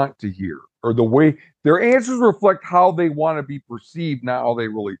you want to hear, or the way their answers reflect how they want to be perceived, not how they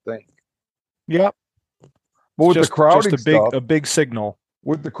really think. yeah. But It's with the just crowding stuff, a big signal.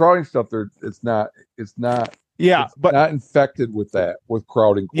 Yeah, it's but not infected with that, with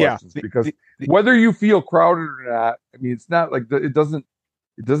crowding yeah, questions, because whether you feel crowded or not, I mean, it's not like it doesn't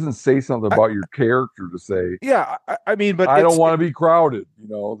say something I, about your character to say yeah. I mean, but I don't want to be crowded.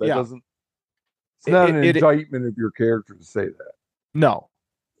 That yeah. doesn't. It's not an It indictment of your character to say that. no.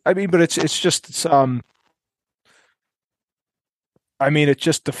 I mean, but it's just I mean, it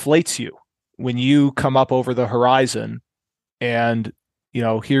just deflates you when you come up over the horizon and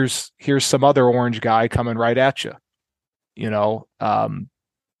here's some other orange guy coming right at you. You know,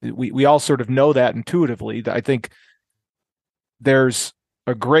 we all sort of know that intuitively. I think there's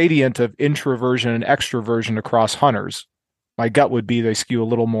a gradient of introversion and extroversion across hunters. My gut would be they skew a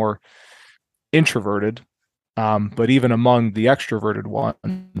little more introverted, but even among the extroverted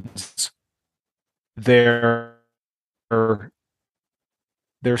ones, they're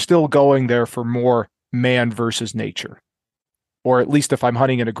they're still going there for more man versus nature. Or at least if I'm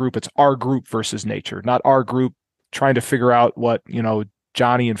hunting in a group, it's our group versus nature, not our group trying to figure out what,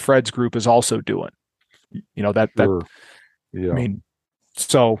 Johnny and Fred's group is also doing. That Sure. I Yeah. mean,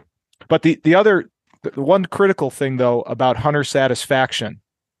 so, but the one critical thing though about hunter satisfaction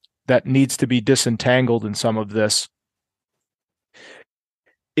that needs to be disentangled in some of this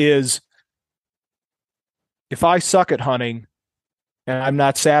is if I suck at hunting and I'm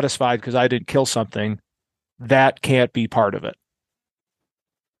not satisfied because I didn't kill something, that can't be part of it.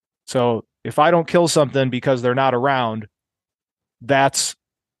 So if I don't kill something because they're not around, that's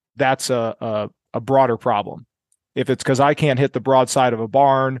a broader problem. If it's because I can't hit the broadside of a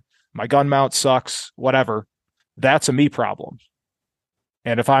barn, my gun mount sucks, whatever, that's a me problem.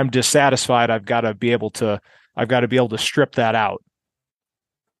 And if I'm dissatisfied, I've got to be able to strip that out.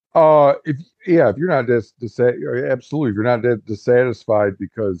 If you're not absolutely, if you're not dissatisfied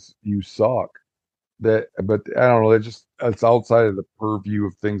because you suck, but I don't know, it's outside of the purview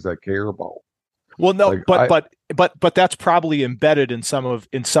of things I care about. Well, no, Like but that's probably embedded in some of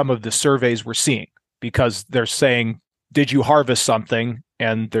the surveys we're seeing, because they're saying, did you harvest something?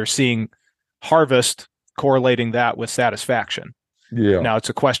 And they're seeing harvest correlating that with satisfaction. Yeah. Now it's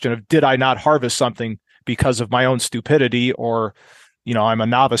a question of, did I not harvest something because of my own stupidity, or I'm a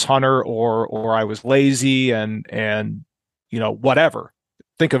novice hunter, or I was lazy and whatever.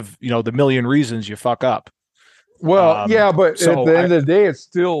 Think of the million reasons you fuck up. Well, yeah, but at the end of the day, it's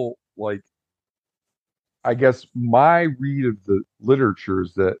still like, I guess my read of the literature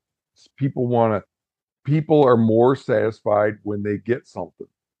is that people are more satisfied when they get something.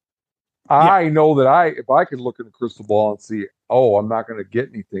 I know that if I could look in the crystal ball and see, oh, I'm not going to get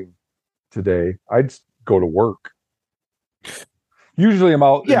anything today, I'd go to work. Usually I'm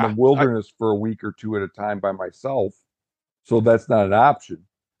out in the Yeah. wilderness for a week or two at a time by myself. So that's not an option.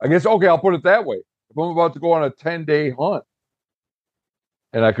 I guess, okay, I'll put it that way. If I'm about to go on a 10-day hunt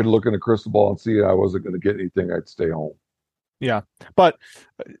and I could look in a crystal ball and see I wasn't going to get anything, I'd stay home. Yeah. But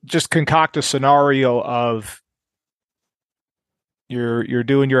just concoct a scenario of you're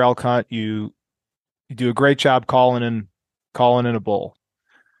doing your elk hunt, you do a great job calling in a bull.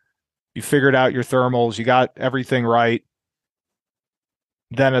 You figured out your thermals, you got everything right.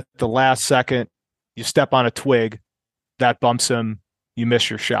 Then at the last second, you step on a twig, that bumps him, you miss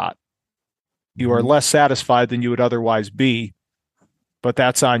your shot. You are less satisfied than you would otherwise be, but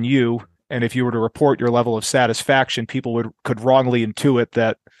that's on you. And if you were to report your level of satisfaction, people could wrongly intuit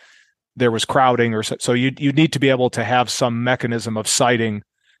that there was crowding, or so you need to be able to have some mechanism of citing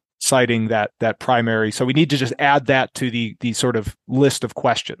that primary. So we need to just add that to the sort of list of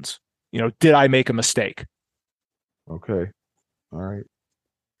questions. Did I make a mistake? Okay. All right.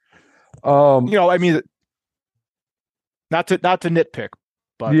 I mean, not to nitpick,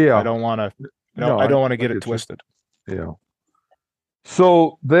 but yeah, I don't want to. I don't want to get it twisted. Yeah.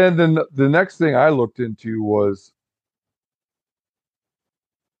 So then the next thing I looked into was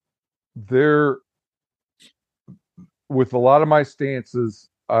with a lot of my stances,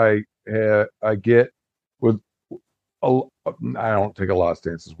 I get with I don't take a lot of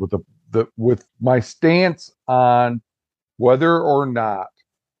stances with my stance on whether or not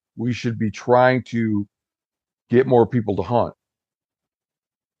we should be trying to get more people to hunt.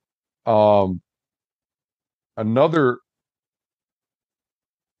 Another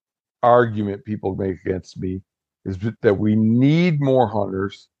argument people make against me is that we need more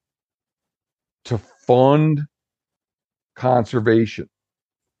hunters to fund conservation,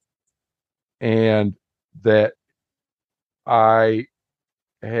 and that I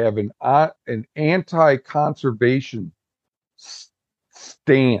have an anti-conservation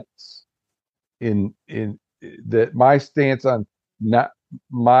stance in that my stance on not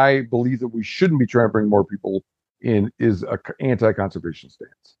my belief that we shouldn't be trying to bring more people in is a anti-conservation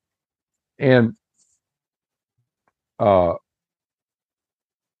stance. And I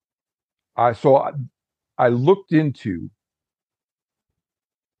looked into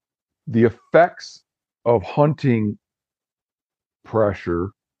the effects of hunting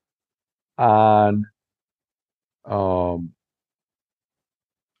pressure on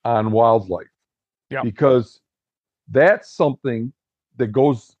wildlife, because that's something that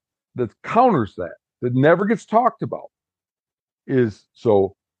counters that never gets talked about.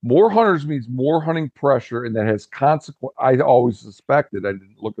 So more hunters means more hunting pressure, and that has consequence. I always suspected, I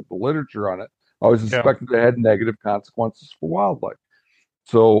didn't look at the literature on it, I always suspected it had negative consequences for wildlife.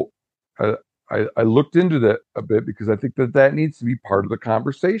 So I looked into that a bit, because I think that needs to be part of the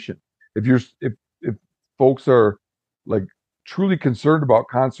conversation. If folks are like truly concerned about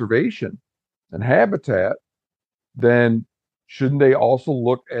conservation and habitat, then shouldn't they also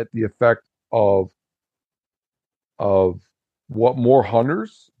look at the effect of what more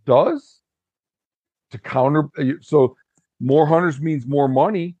hunters does to counter? So more hunters means more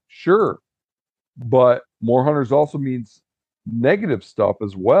money, sure, but more hunters also means negative stuff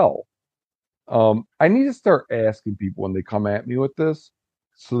as well. I need to start asking people when they come at me with this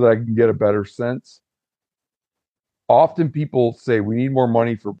so that I can get a better sense. Often people say we need more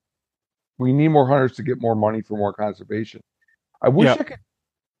hunters to get more money for more conservation. I wish I could.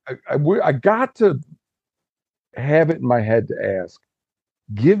 I got to have it in my head to ask,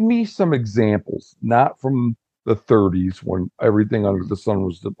 give me some examples, not from the 30s when everything under the sun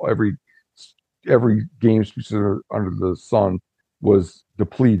was every game species under the sun was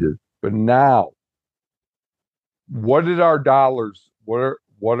depleted. But now, what are our dollars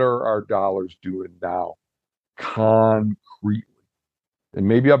doing now concretely? And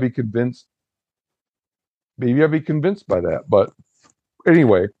maybe I'll be convinced by that. But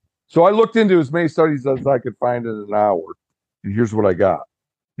anyway, so I looked into as many studies as I could find in an hour, and here's what I got.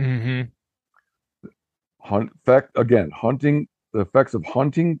 Hunting, the effects of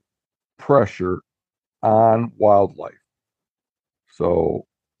hunting pressure on wildlife. So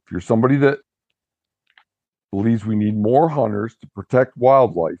if you're somebody that believes we need more hunters to protect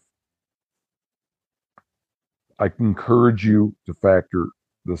wildlife, I encourage you to factor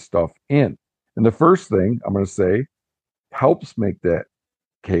this stuff in. And the first thing I'm going to say helps make that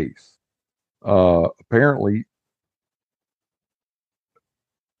case. Apparently,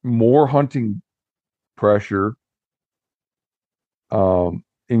 more hunting pressure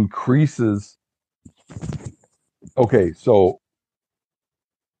increases. Okay, so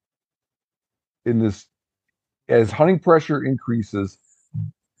in this, as hunting pressure increases,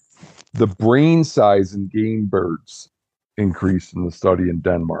 the brain size in game birds increased in the study in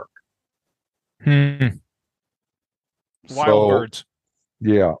Denmark. Wild So, birds.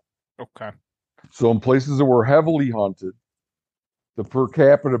 yeah. Okay. So in places that were heavily hunted, the per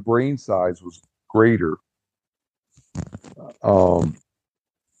capita brain size was greater um,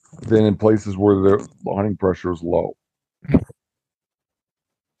 than in places where the hunting pressure was low.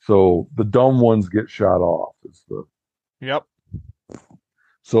 So the dumb ones get shot off. Yep.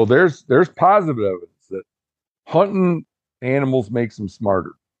 So there's positive evidence that hunting animals makes them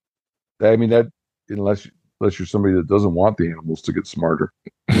smarter. I mean that unless you're somebody that doesn't want the animals to get smarter.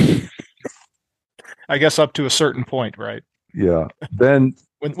 I guess up to a certain point, right? Yeah. Then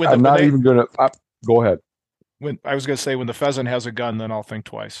When I'm not even gonna go ahead. When I was going to say, when the pheasant has a gun, then I'll think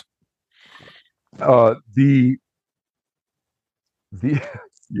twice. The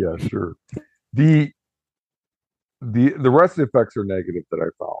yeah, sure. The rest of the effects are negative that I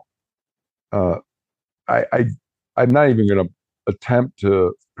found. I'm not even going to attempt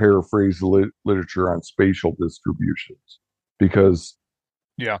to paraphrase literature on spatial distributions because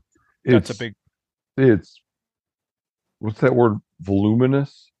yeah, that's it's what's that word?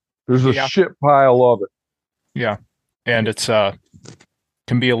 Voluminous. There's a yeah. shit pile of it. Yeah, and it's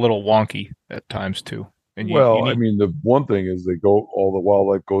can be a little wonky at times too. And I mean, the one thing is all the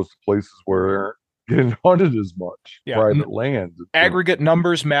wildlife goes to places where they aren't getting hunted as much. Yeah. Private land. Aggregate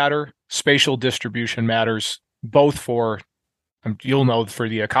numbers matter. Spatial distribution matters, both for you'll know for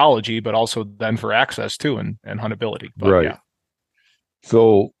the ecology, but also then for access too and huntability. But, right. Yeah.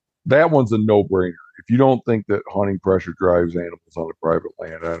 So that one's a no-brainer. If you don't think that hunting pressure drives animals on a private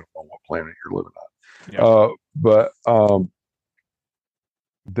land, I don't know what planet you're living on. Yeah. But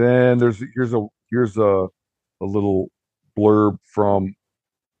then here's a little blurb from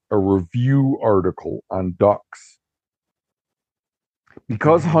a review article on ducks.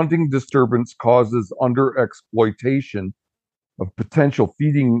 Because hunting disturbance causes underexploitation of potential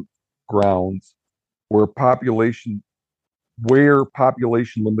feeding grounds where population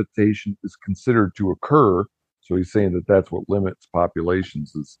limitation is considered to occur. So he's saying that that's what limits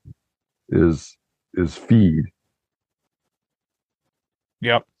populations is feed.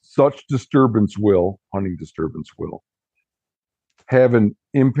 Yep. Such hunting disturbance will have an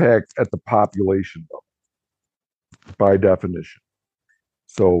impact at the population level by definition.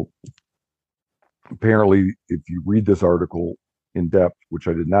 So apparently, if you read this article in depth, which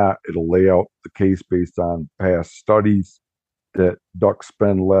I did not, it'll lay out the case based on past studies that ducks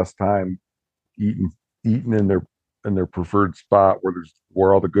spend less time eating in their preferred spot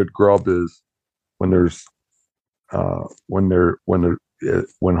where all the good grub is when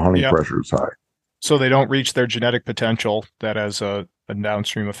hunting pressure is high. So they don't reach their genetic potential that has a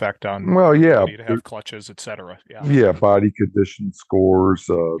downstream effect on ability to have clutches, etc. Yeah, body condition scores,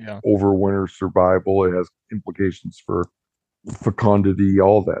 overwinter survival. It has implications for fecundity,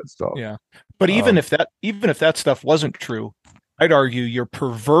 all that stuff. Yeah, but even if that stuff wasn't true, I'd argue you're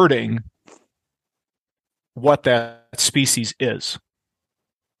perverting what that species is.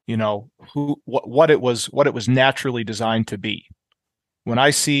 You know, what it was naturally designed to be. When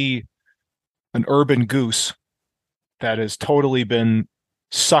I see an urban goose that has totally been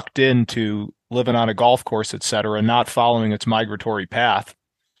sucked into living on a golf course, et cetera, not following its migratory path,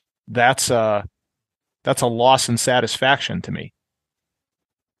 that's a loss in satisfaction to me.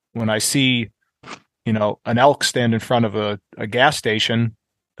 When I see, an elk stand in front of a gas station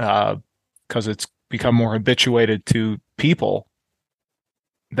because it's become more habituated to people,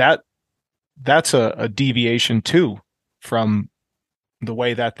 that's a deviation too from the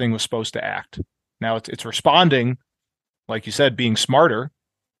way that thing was supposed to act. Now it's responding, like you said, being smarter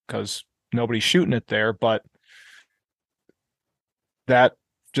because nobody's shooting it there, but that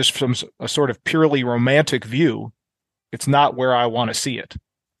just from a sort of purely romantic view, it's not where I want to see it.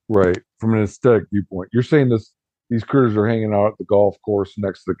 Right. From an aesthetic viewpoint, you're saying these critters are hanging out at the golf course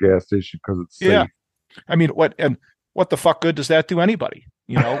next to the gas station because it's safe. Yeah. I mean, what the fuck good does that do anybody?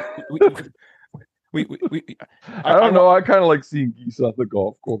 I don't know. I kind of like seeing geese on the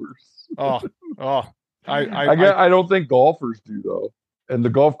golf course. I don't think golfers do though, and the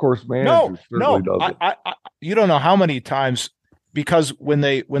golf course manager certainly doesn't. You don't know how many times, because when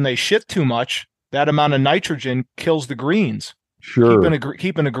they shit too much, that amount of nitrogen kills the greens. Sure,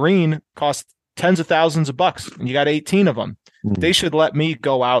 keeping a green costs tens of thousands of bucks, and you got 18 of them. They should let me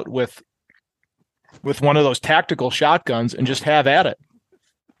go out with one of those tactical shotguns and just have at it,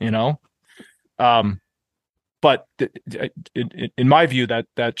 But in my view,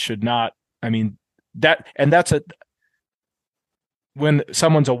 that should not. I mean, that's when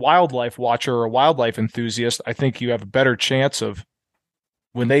someone's a wildlife watcher or a wildlife enthusiast, I think you have a better chance of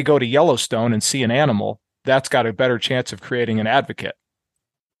when they go to Yellowstone and see an animal, that's got a better chance of creating an advocate.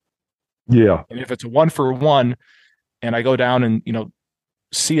 Yeah. And if it's a 1-for-1 and I go down and,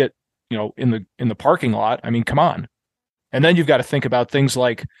 see it, in the parking lot, I mean, come on. And then you've got to think about things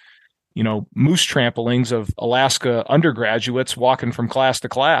like, moose tramplings of Alaska undergraduates walking from class to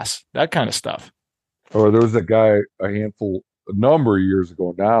class, that kind of stuff. Or there was a guy a number of years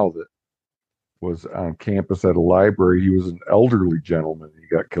ago now that was on campus at a library. He was an elderly gentleman. He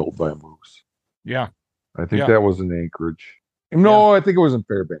got killed by a moose. Yeah. I think Yeah. that was in Anchorage. No, I think it was in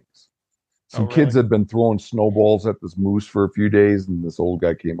Fairbanks. Some really? kids had been throwing snowballs at this moose for a few days, and this old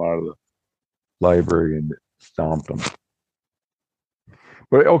guy came out of the library and stomped him.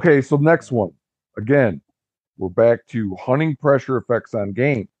 But okay, so next one. Again, we're back to hunting pressure effects on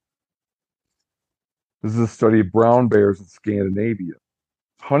game. This is a study of brown bears in Scandinavia.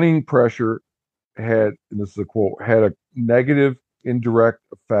 Hunting pressure had, and this is a quote, had a negative indirect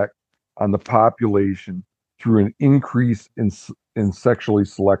effect on the population through an increase in sexually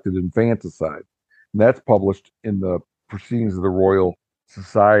selected infanticide. And that's published in the Proceedings of the Royal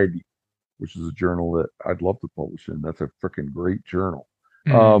Society, which is a journal that I'd love to publish in. That's a freaking great journal.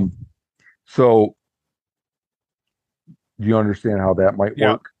 So do you understand how that might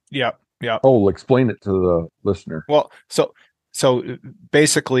work? Yeah. Oh, explain it to the listener. Well, so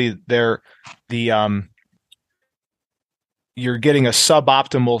basically you're getting a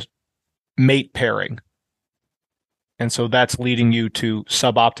suboptimal mate pairing. And so that's leading you to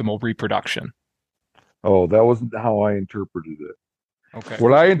suboptimal reproduction. Oh, that wasn't how I interpreted it. Okay.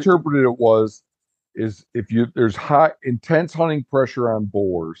 What I interpreted it is if there's intense hunting pressure on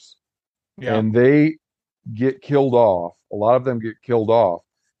boars, and they get killed off, a lot of them get killed off,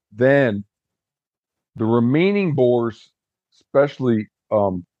 then the remaining boars, especially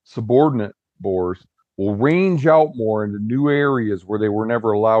subordinate boars, will range out more into new areas where they were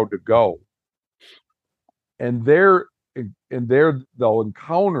never allowed to go. And they'll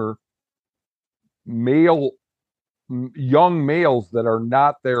encounter young males that are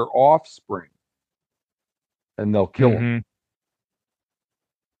not their offspring, and they'll kill them.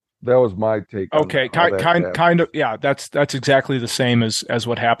 That was my take. Okay, kind of. Yeah, that's exactly the same as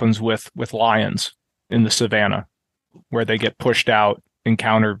what happens with lions in the savannah, where they get pushed out,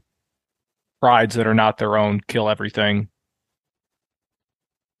 encounter prides that are not their own, kill everything.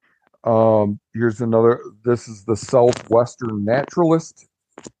 Here's another. This is the Southwestern Naturalist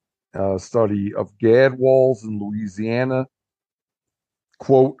study of gadwalls in Louisiana.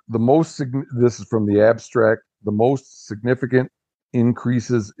 Quote, this is from the abstract, the most significant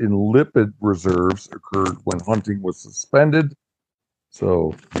increases in lipid reserves occurred when hunting was suspended.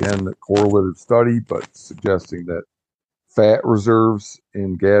 So again, a correlative study, but suggesting that fat reserves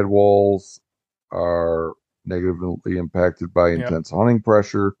in gadwalls are negatively impacted by intense hunting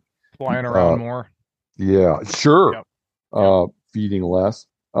pressure. Flying around more. Yeah, sure. Feeding less.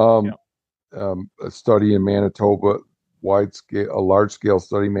 A study in Manitoba, a large-scale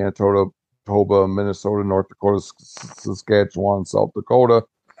study, Manitoba, Minnesota, North Dakota, Saskatchewan, South Dakota.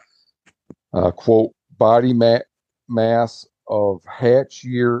 Quote, body mass of hatch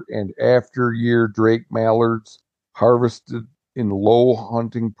year and after year Drake mallards harvested in low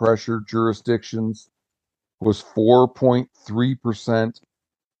hunting pressure jurisdictions was 4.3%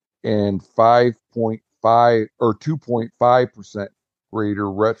 and 5.5 or 2.5% greater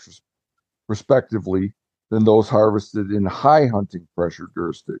respectively than those harvested in high hunting pressure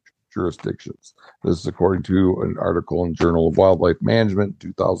jurisdictions. This is according to an article in Journal of Wildlife Management,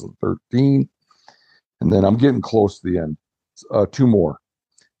 2013. And then I'm getting close to the end. Two more.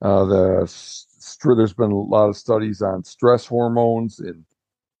 There's been a lot of studies on stress hormones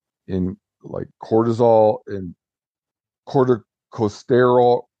in like cortisol and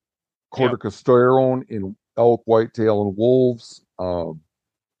corticosterone in elk, whitetail, and wolves.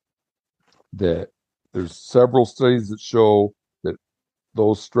 That there's several studies that show that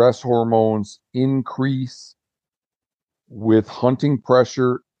those stress hormones increase with hunting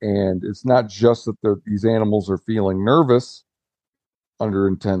pressure, and it's not just that these animals are feeling nervous under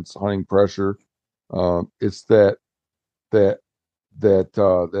intense hunting pressure. It's that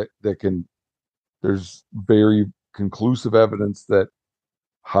there's very conclusive evidence that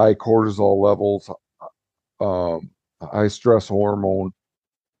high cortisol levels, high stress hormone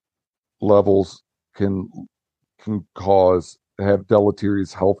levels can have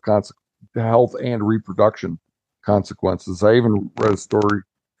deleterious health and reproduction consequences. I even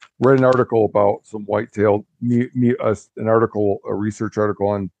read an article about some whitetail, a research article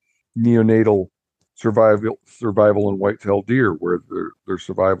on neonatal survival in whitetail deer, where their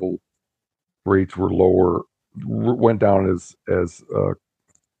survival rates were lower, went down as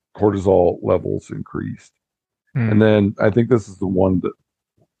cortisol levels increased. And then I think this is the one that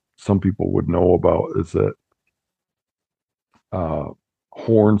some people would know about, is that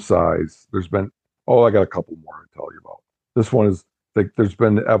horn size. There's been, I got a couple more to tell you about. This one is like there's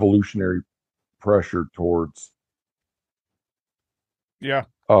been evolutionary pressure towards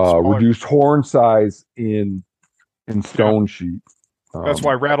reduced horn size in stone sheep. That's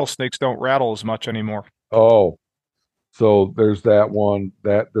why rattlesnakes don't rattle as much anymore. Oh, so there's that one.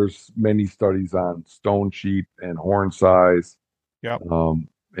 That there's many studies on stone sheep and horn size. Yep.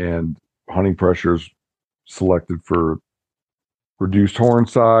 And hunting pressures selected for reduced horn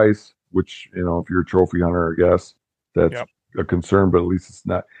size, which, if you're a trophy hunter, I guess that's a concern, but at least it's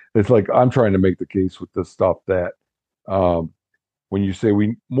not. It's like I'm trying to make the case with this stuff that when you say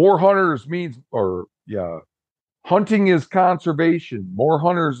more hunters means, hunting is conservation. More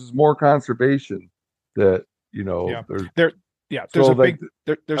hunters is more conservation. That there's a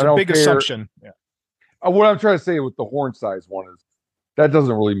big assumption. Yeah. What I'm trying to say with the horn size one is that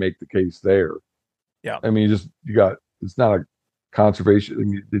doesn't really make the case there. Yeah. I mean, it's not a conservation. I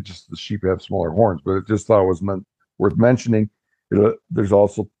mean, the sheep have smaller horns, but it just thought it was worth mentioning. There's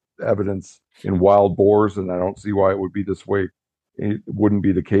also evidence in wild boars, and I don't see why it would be this way. It wouldn't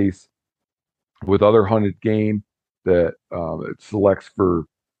be the case with other hunted game that it selects for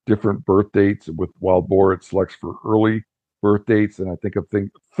different birth dates. With wild boar, it selects for early birth dates, and I think of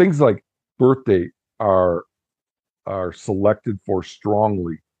things like birth date are selected for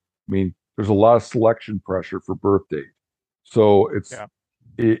strongly. I mean, there's a lot of selection pressure for birth date, so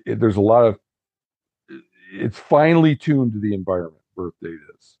there's a lot of, it's finely tuned to the environment. Birth date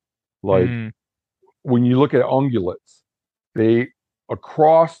is like when you look at ungulates, they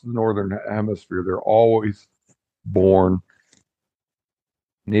across the northern hemisphere, they're always born.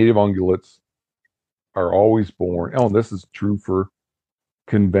 Native ungulates are always born. Oh, this is true for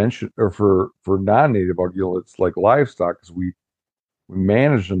convention or for non-native ungulates like livestock, because we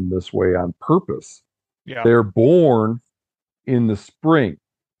manage them this way on purpose. Yeah. They're born in the spring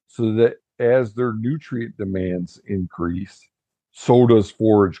so that as their nutrient demands increase, so does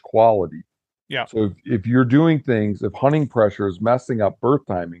forage quality. Yeah. So if you're doing things, if hunting pressure is messing up birth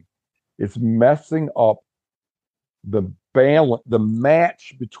timing, it's messing up the balance, the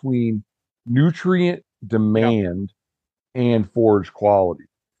match between nutrient demand and forage quality.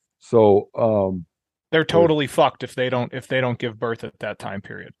 So they're totally fucked if they don't give birth at that time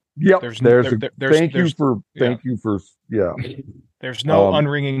period. Yep. Thank you for There's no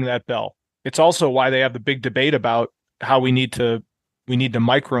unringing that bell. It's also why they have the big debate about how we need to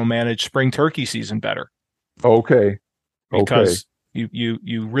micromanage spring turkey season better. Okay. Because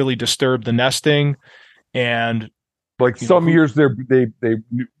you really disturb the nesting, and like some years they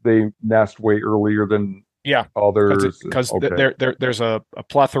nest way earlier than others, because there's a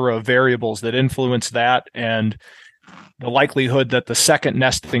plethora of variables that influence that, and the likelihood that the second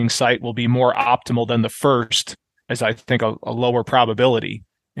nesting site will be more optimal than the first is, I think, a lower probability.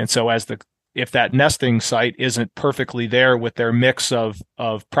 And so if that nesting site isn't perfectly there with their mix of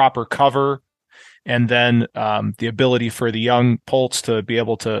proper cover, and then the ability for the young poults to be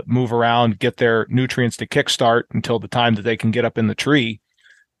able to move around, get their nutrients to kickstart until the time that they can get up in the tree,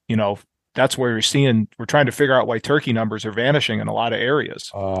 that's where we're trying to figure out why turkey numbers are vanishing in a lot of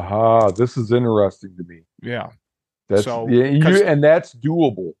areas. This is interesting to me. Yeah. And that's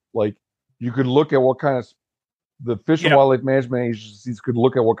doable. Like, you could look at what kind of the Fish and Wildlife Management agencies could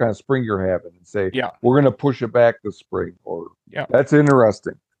look at what kind of spring you're having and say, we're going to push it back this spring. Or that's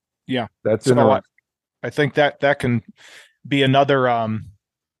interesting. Yeah, that's interesting. I think that can be another.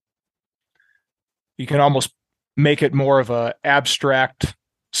 You can almost make it more of a abstract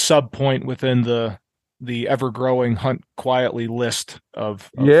sub point within the ever growing hunt quietly list of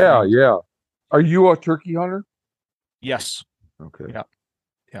things. Yeah. Are you a turkey hunter? Yes. Okay. Yeah.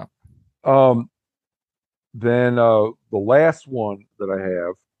 Then the last one that I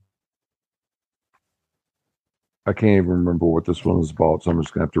have, I can't even remember what this one is about, so I'm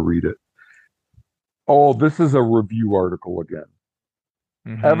just gonna have to read it. Oh, this is a review article again.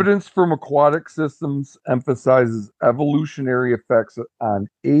 Mm-hmm. Evidence from aquatic systems emphasizes evolutionary effects on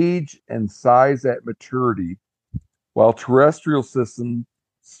age and size at maturity, while terrestrial system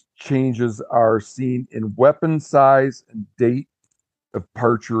changes are seen in weapon size and date of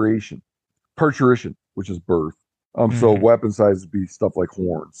parturition, which is birth. So weapon size would be stuff like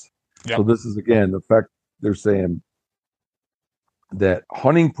horns. Yep. So this is, again, the fact they're saying that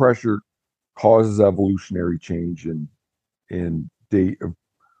hunting pressure causes evolutionary change in date of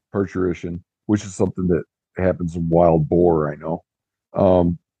parturition, which is something that happens in wild boar, I know.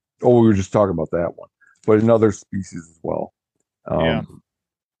 We were just talking about that one, but in other species as well. Yeah.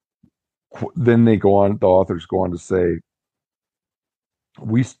 Then the authors go on to say,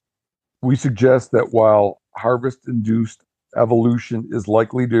 we suggest that while harvest-induced evolution is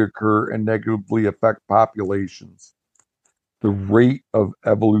likely to occur and negatively affect populations, the rate of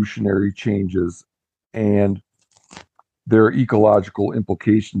evolutionary changes and their ecological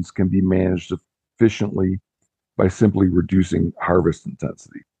implications can be managed efficiently by simply reducing harvest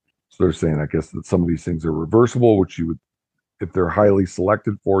intensity. So they're saying, I guess, that some of these things are reversible, which you would, if they're highly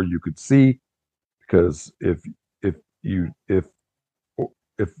selected for, you could see, because if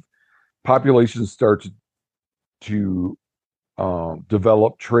populations start to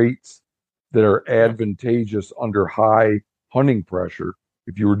develop traits that are advantageous under high hunting pressure,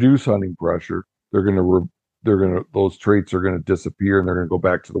 if you reduce hunting pressure, those traits are gonna disappear and they're gonna go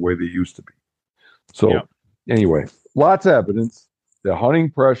back to the way they used to be. So anyway, lots of evidence that high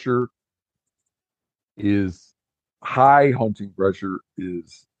hunting pressure is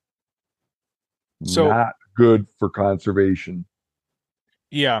not good for conservation.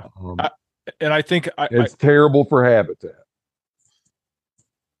 Yeah. And I think it's terrible for habitat.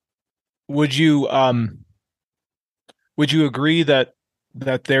 Would you agree that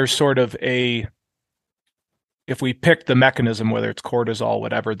there's sort of if we pick the mechanism, whether it's cortisol,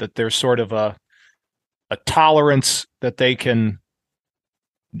 whatever, that there's sort of a tolerance that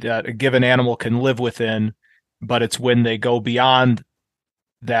that a given animal can live within, but it's when they go beyond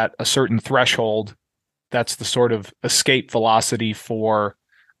that a certain threshold, that's the sort of escape velocity for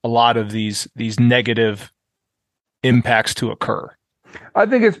a lot of these negative impacts to occur? I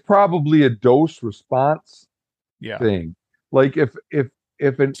think it's probably a dose response thing. Like if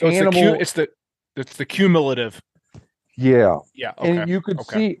an animal, it's the cumulative. Yeah. Yeah. Okay. And you could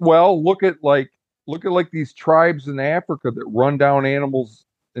see, well, look at these tribes in Africa that run down animals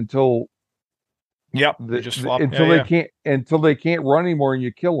until they can't run anymore, and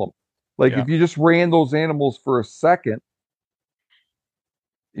you kill them. Like if you just ran those animals for a second,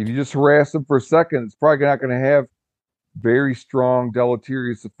 if you just harass them for a second, it's probably not going to have very strong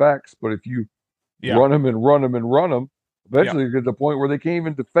deleterious effects. But if you run them and run them and run them, eventually you get to the point where they can't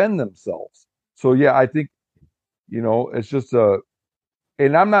even defend themselves. So yeah, I think, it's just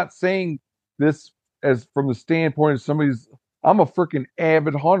and I'm not saying this as from the standpoint of I'm a freaking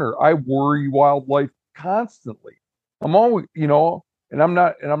avid hunter. I worry wildlife constantly. I'm always, and I'm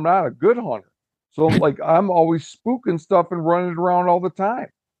not a good hunter. So I'm always spooking stuff and running it around all the time.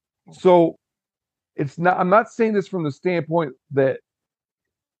 So I'm not saying this from the standpoint that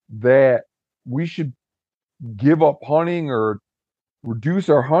we should give up hunting or reduce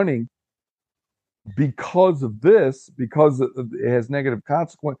our hunting because of this, because it has negative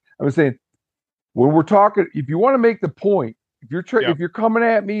consequence. I was saying, when we're talking, if you want to make the point, if you're coming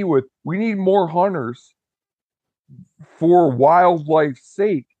at me with, we need more hunters for wildlife's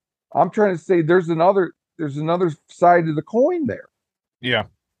sake, I'm trying to say there's another side to the coin there. Yeah.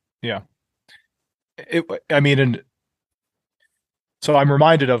 So I'm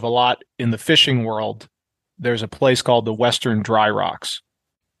reminded of a lot in the fishing world. There's a place called the Western Dry Rocks.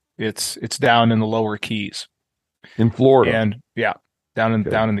 It's down in the Lower Keys in Florida, and down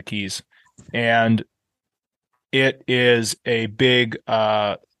in the Keys, and it is a big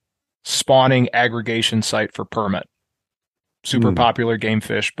spawning aggregation site for permit. Super popular game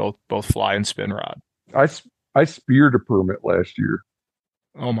fish, both fly and spin rod. I speared a permit last year.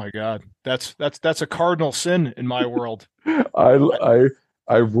 Oh my God, that's a cardinal sin in my world. I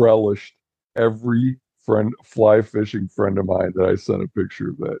relished every fly fishing friend of mine that I sent a picture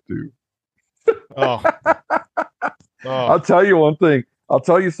of that to. Oh. I'll tell you one thing. I'll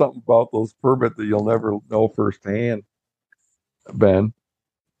tell you something about those permit that you'll never know firsthand, Ben.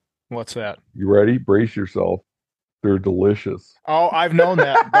 What's that? You ready? Brace yourself. They're delicious. Oh, I've known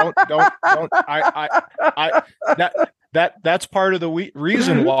that. That's part of the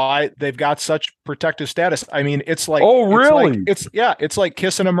reason why they've got such protective status. I mean, it's like, oh, really? It's like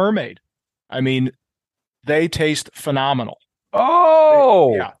kissing a mermaid. I mean, they taste phenomenal.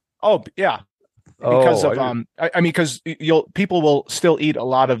 Oh, yeah. Because because people will still eat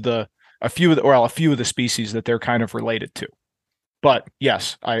a few of the species that they're kind of related to. But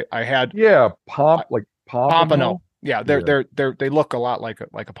yes, I had pompano. Yeah, they look a lot like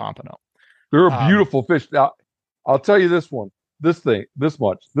a pompano. They're a beautiful fish. Now, I'll tell you this one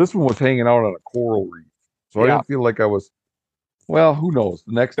much. This one was hanging out on a coral reef, so I didn't feel like I was. Well, who knows?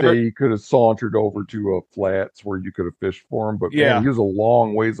 The next day he could have sauntered over to a flats where you could have fished for him, but man, he was a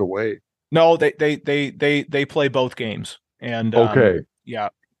long ways away. No, they play both games, and okay,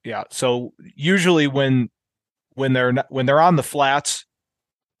 Yeah. So usually when they're on the flats,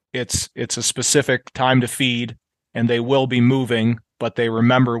 it's a specific time to feed, and they will be moving, but they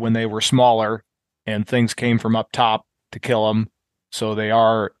remember when they were smaller and things came from up top to kill them. So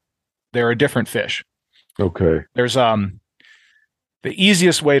they're a different fish. Okay. There's the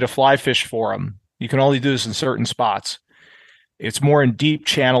easiest way to fly fish for them. You can only do this in certain spots. It's more in deep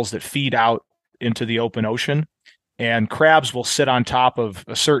channels that feed out into the open ocean, and crabs will sit on top of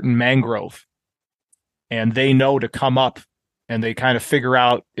a certain mangrove, and they know to come up, and they kind of figure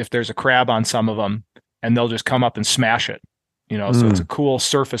out if there's a crab on some of them, and they'll just come up and smash it. So it's a cool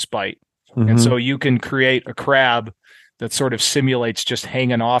surface bite. And so you can create a crab that sort of simulates just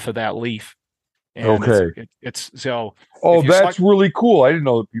hanging off of that leaf. And okay. It's so. Oh, that's really cool. I didn't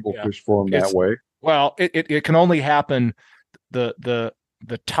know that people fish for them that way. Well, it can only happen. The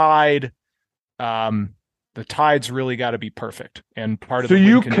tide, the tide's really got to be perfect. And part of so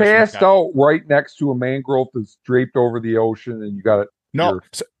you cast out right next to a mangrove that's draped over the ocean, and you got it. No,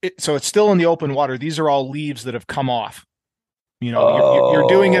 so it's still in the open water. These are all leaves that have come off. You're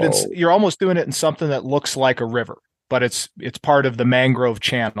doing it. You're almost doing it in something that looks like a river, but it's part of the mangrove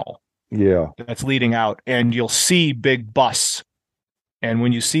channel. Yeah, that's leading out, and you'll see big busts. And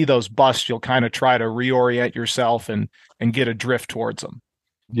when you see those busts, you'll kind of try to reorient yourself and get a drift towards them.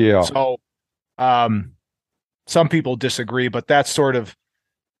 Yeah. So, some people disagree, but that's sort of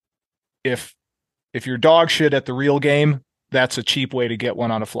if you're dog shit at the real game, that's a cheap way to get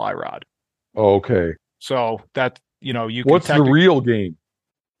one on a fly rod. Okay. So that you can. What's the real game?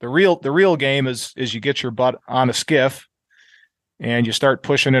 The real game is you get your butt on a skiff, and you start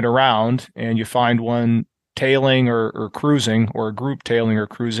pushing it around, and you find one tailing or cruising, or a group tailing or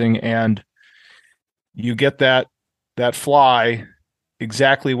cruising, and you get that fly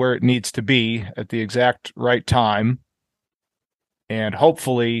exactly where it needs to be at the exact right time, and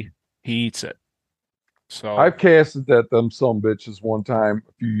hopefully he eats it. So I've casted them some bitches one time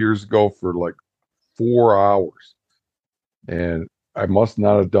a few years ago for like 4 hours, and I must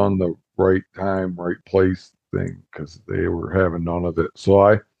not have done the right time, right place thing, because they were having none of it. So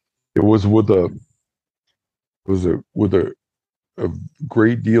it was with a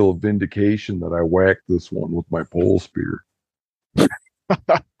great deal of vindication that I whacked this one with my pole spear.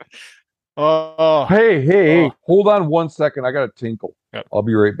 Hey, hold on 1 second. I got to tinkle. Yep. I'll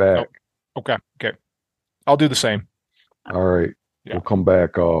be right back. Oh, okay. I'll do the same. All right. Yeah. We'll come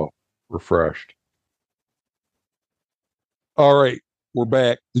back refreshed. All right. We're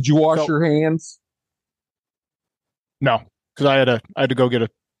back. Did you wash your hands? No, because I had to go get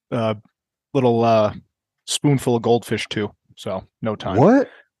a little spoonful of goldfish too. So no time. What?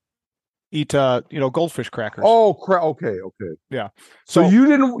 Eat goldfish crackers. Oh, okay. Yeah. So you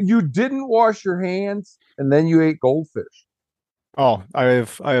didn't wash your hands and then you ate goldfish. Oh, I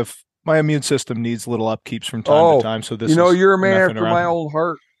have my immune system needs little upkeeps from time to time. So this you're a man after my own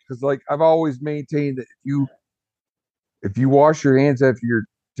heart, because like I've always maintained that if you wash your hands after you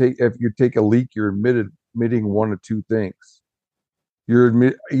take a leak, you're admitting one of two things.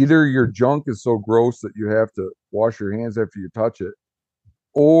 Either your junk is so gross that you have to wash your hands after you touch it,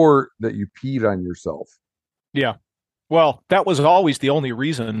 or that you peed on yourself. Yeah. Well, that was always the only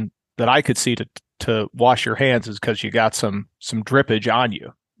reason that I could see to wash your hands, is because you got some drippage on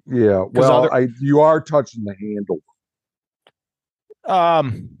you. Yeah. Well, you are touching the handle.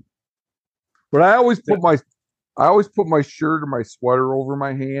 But I always put my shirt or my sweater over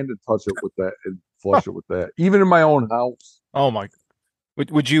my hand and touch it with that and flush it with that, even in my own house. Oh my!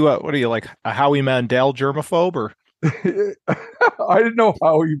 Would you? What are you, like a Howie Mandel germaphobe, or? I didn't know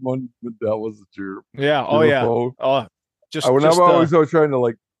Howie Mandel was a germ. Yeah. Oh yeah. Oh,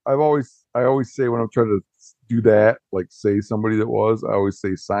 I always say when I'm trying to do that, like say somebody that was, I always say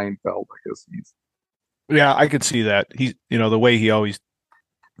Seinfeld. I guess he's. Yeah, I could see that. He's, the way he always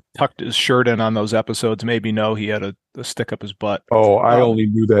tucked his shirt in on those episodes made me know he had a stick up his butt. Oh, I only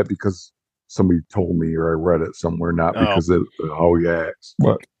knew that because somebody told me, or I read it somewhere, not because of how he acts.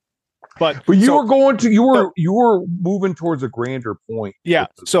 But you were moving towards a grander point. Yeah.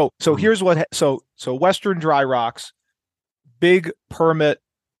 So here's what. So Western Dry Rocks, big permit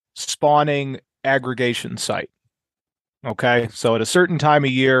spawning aggregation site. Okay. So at a certain time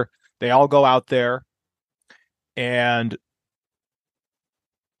of year, they all go out there, and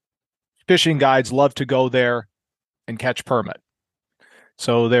fishing guides love to go there and catch permit.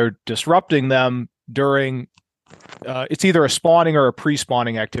 So they're disrupting them during, it's either a spawning or a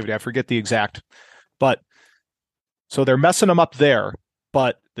pre-spawning activity. I forget the exact, but so they're messing them up there,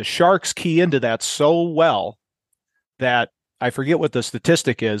 but the sharks key into that so well that I forget what the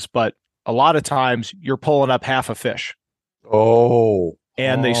statistic is, but a lot of times you're pulling up half a fish. Oh.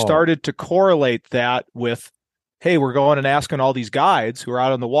 And they started to correlate that with, hey, we're going and asking all these guides who are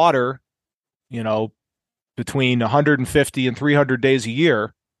out on the water, between 150 and 300 days a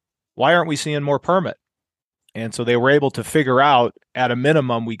year. Why aren't we seeing more permit? And so they were able to figure out, at a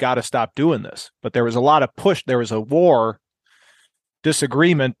minimum, we got to stop doing this. But there was a lot of push. There was a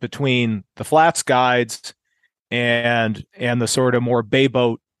disagreement between the flats guides and the sort of more bay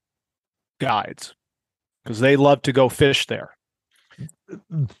boat guides, because they love to go fish there.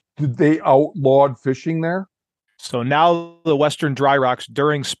 Did they outlawed fishing there? So now the Western dry rocks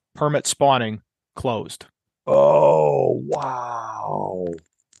during permit spawning closed. Oh, wow.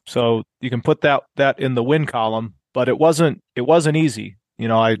 So you can put that in the win column, but it wasn't easy.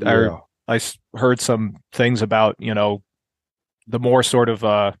 I heard some things about, the more sort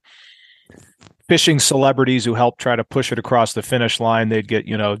of fishing celebrities who helped try to push it across the finish line. They'd get,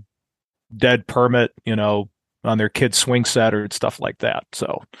 dead permit, on their kid's swing set or stuff like that.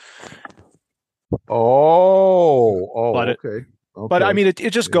 So okay. But I mean,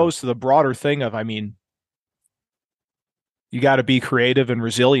 it just goes to the broader thing of, you got to be creative and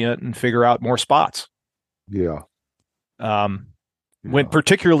resilient and figure out more spots. Yeah.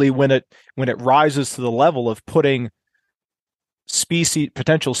 Particularly when it rises to the level of putting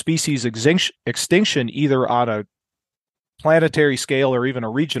potential species extinction either on a planetary scale or even a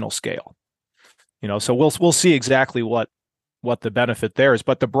regional scale. So we'll see exactly what the benefit there is.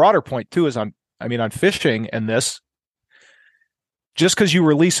 But the broader point too is on fishing and this, just because you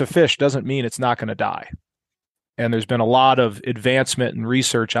release a fish doesn't mean it's not going to die. And there's been a lot of advancement and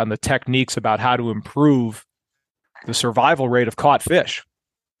research on the techniques about how to improve the survival rate of caught fish.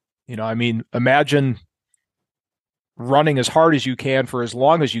 Imagine running as hard as you can for as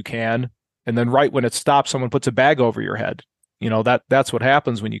long as you can, and then right when it stops, someone puts a bag over your head. That's what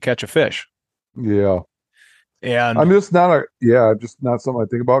happens when you catch a fish. Yeah. And I'm just not something I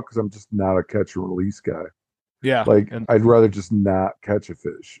think about, because I'm just not a catch and release guy. Yeah. I'd rather just not catch a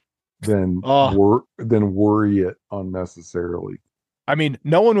fish than worry it unnecessarily.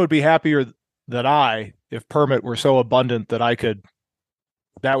 No one would be happier than I if permit were so abundant that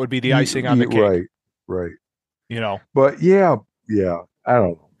that would be the icing on the cake. Right. But yeah, I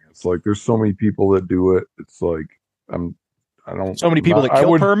don't know. It's like there's so many people that do it. It's like so many people that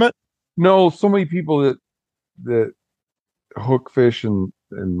kill permit. No, so many people that hook fish and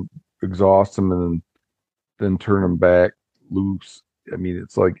exhaust them and then turn them back loose.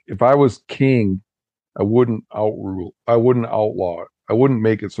 It's like, if I was king, I wouldn't outlaw it. I wouldn't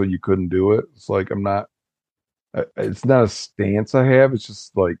make it so you couldn't do it. It's like, it's not a stance I have. It's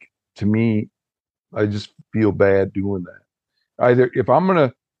just like, to me, I just feel bad doing that. Either if I'm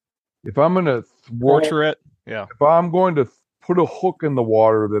gonna torture it, if I'm going to put a hook in the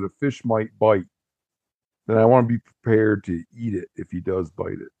water that a fish might bite, then I want to be prepared to eat it if he does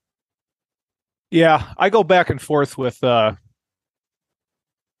bite it. Yeah, I go back and forth with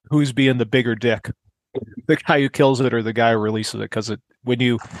who's being the bigger dick, the guy who kills it or the guy who releases it. Because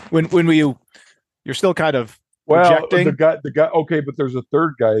you're still kind of projecting. The guy. Okay, but there's a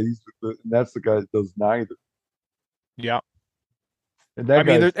third guy. And that's the guy that does neither. Yeah, and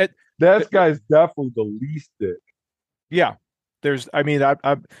that guy's definitely the least dick. Yeah,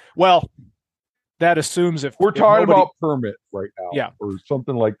 that assumes if we're talking about permit right now, or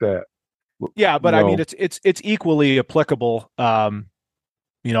something like that. Yeah, but it's equally applicable, to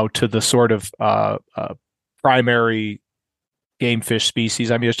the sort of primary game fish species.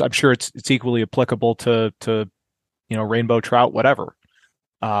 I'm sure it's equally applicable to rainbow trout, whatever.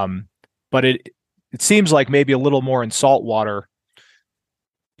 But it seems like maybe a little more in saltwater.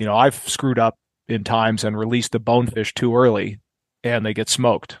 I've screwed up in times and released a bonefish too early, and they get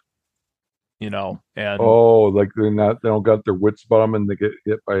smoked. And like they don't got their wits about them and they get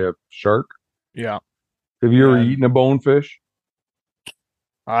hit by a shark. Yeah. Have you ever eaten a bonefish?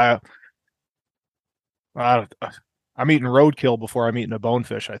 I'm eating roadkill before I'm eating a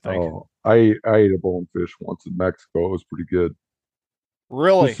bonefish, I think. Oh, I ate a bonefish once in Mexico. It was pretty good.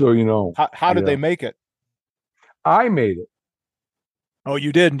 Really? Just so you know. How did they make it? I made it. Oh,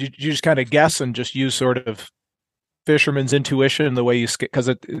 you did? Did you just kind of guess and just use sort of fisherman's intuition the way you because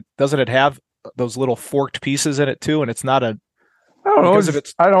doesn't it have those little forked pieces in it too, and it's not a. I don't know.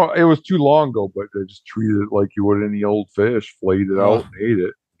 It was too long ago, but I just treated it like you would any old fish, flayed it out, and ate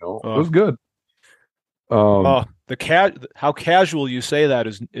it. It was good. How casual you say that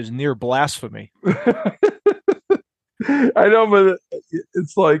is near blasphemy. I know, but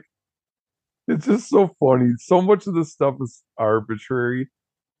it's like, it's just so funny. So much of this stuff is arbitrary.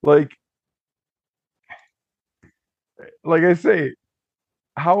 Like I say,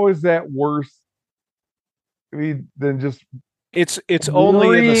 how is that worse? Than just It's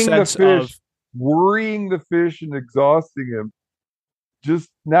only in the sense of worrying the fish and exhausting him.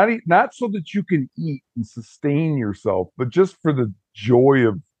 Just not so that you can eat and sustain yourself, but just for the joy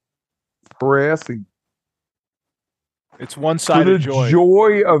of harassing. It's one-sided joy.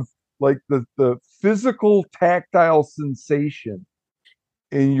 Joy of like the physical tactile sensation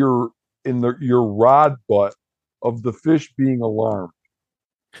in your rod butt of the fish being alarmed.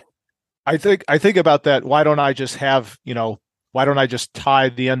 I think about that. Why don't I just tie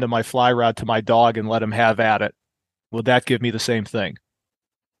the end of my fly rod to my dog and let him have at it? Would that give me the same thing?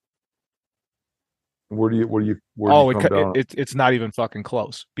 Where do you it's not even fucking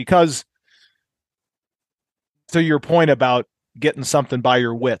close. Because to your point about getting something by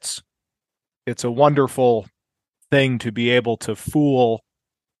your wits, it's a wonderful thing to be able to fool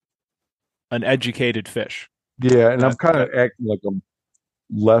an educated fish. Yeah, and I'm kind of acting like I'm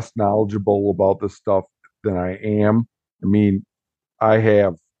less knowledgeable about this stuff than I am. I mean, I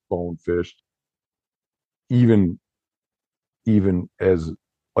have bonefished, even as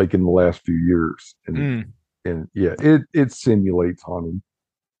like in the last few years, and yeah, it simulates hunting.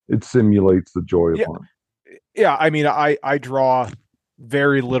 It simulates the joy of hunting. Yeah, I mean, I draw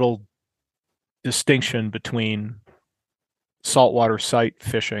very little distinction between saltwater sight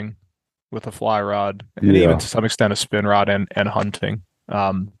fishing with a fly rod, and even to some extent a spin rod and hunting.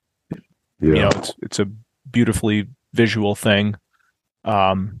 You know, it's a beautifully visual thing.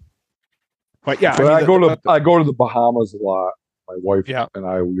 But yeah, I go to the Bahamas a lot. My wife and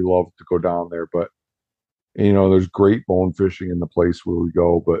I, we love to go down there, but you know, there's great bone fishing in the place where we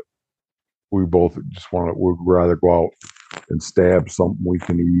go, but we both just would rather go out and stab something we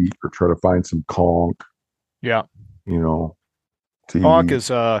can eat or try to find some conch. Yeah. You know, conch is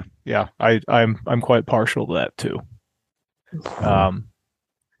I'm quite partial to that too.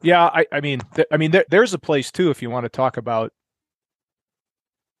 Yeah, I mean, there's a place too if you want to talk about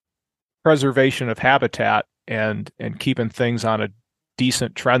preservation of habitat and keeping things on a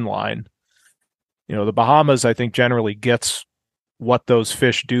decent trend line. You know, the Bahamas, I think, generally gets what those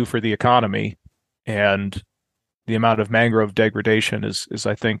fish do for the economy, and the amount of mangrove degradation is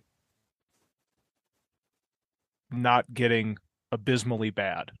I think not getting abysmally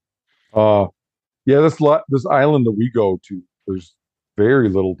bad. Yeah, this island that we go to, there's very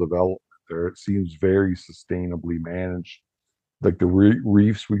little development there. It seems very sustainably managed. Like the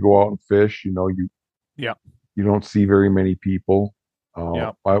reefs we go out and fish, you know, you don't see very many people.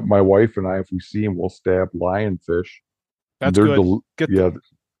 My wife and I, if we see them, we'll stab lionfish. That's good.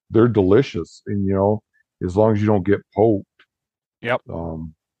 They're delicious, and you know, as long as you don't get poked. Yep.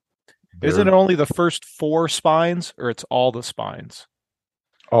 Isn't it only the first 4 spines, or it's all the spines?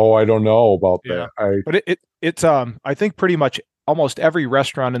 Oh, I don't know about that. But it's I think pretty much almost every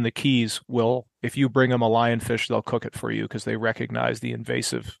restaurant in the Keys will, if you bring them a lionfish, they'll cook it for you because they recognize the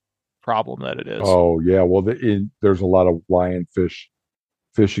invasive problem that it is. Oh yeah, well there's a lot of lionfish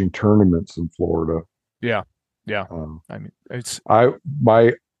fishing tournaments in Florida. Yeah. I mean,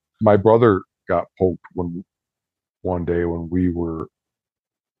 my brother got poked one day when we were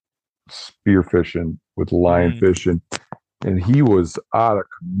spearfishing with lionfish, and he was out of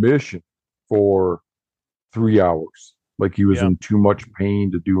commission for 3 hours. Like he was in too much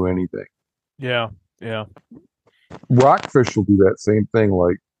pain to do anything. Yeah. Rockfish will do that same thing.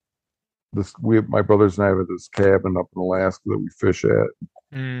 Like this, my brothers and I have this cabin up in Alaska that we fish at.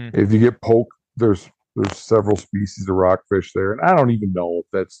 If you get poked, there's several species of rockfish there, and I don't even know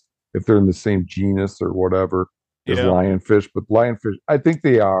if they're in the same genus or whatever as lionfish. But lionfish, I think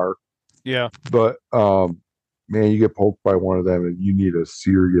they are. Yeah. But man, you get poked by one of them, and you need a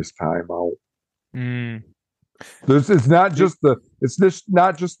serious timeout. It's not just the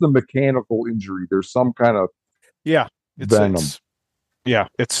mechanical injury. There's some kind of venom.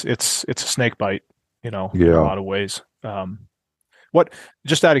 It's a snake bite, you know, in a lot of ways. What,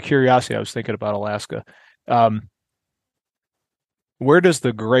 just out of curiosity, I was thinking about Alaska. Where does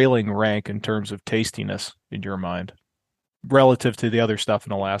the grayling rank in terms of tastiness in your mind relative to the other stuff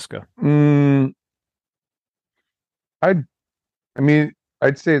in Alaska? I'd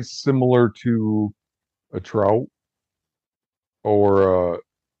say it's similar to a trout or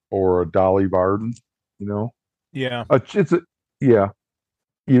a Dolly Varden, you know? Yeah. It's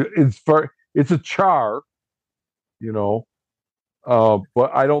a char, you know.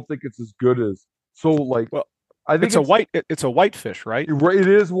 But I don't think it's as good as I think it's a white fish, right? It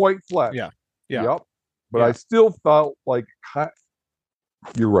is white flesh. Yeah. Yep. But I still felt like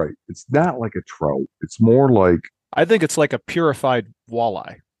you're right. It's not like a trout. It's more like, I think it's like a purified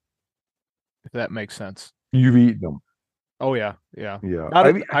walleye, if that makes sense. You've eaten them. Oh yeah, yeah. Yeah, Not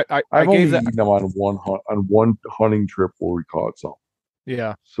a, I I've only gave that. eaten them on one hunting trip where we caught some.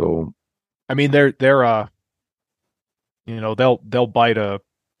 Yeah, So I mean they're they'll bite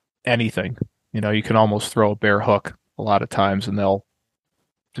anything. You can almost throw a bare hook a lot of times, and they'll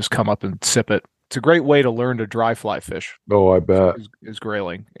just come up and sip it. It's a great way to learn to dry fly fish. I bet Is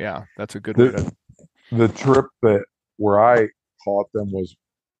grayling. Yeah, that's a good way the to. the trip that where I caught them was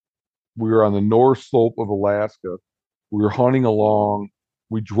we were on the north slope of Alaska. We were hunting along.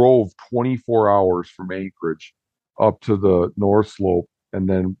 We drove 24 hours from Anchorage up to the north slope, and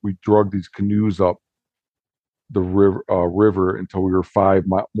then we drug these canoes up the river until we were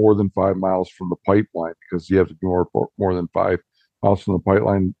more than 5 miles from the pipeline because you have to be more than 5 miles from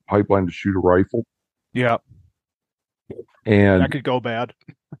the pipeline to shoot a rifle. Yeah, And that could go bad.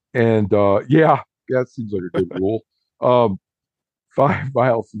 Yeah, that seems like a good rule. 5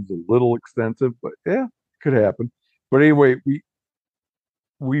 miles seems a little extensive, but yeah, could happen. But anyway,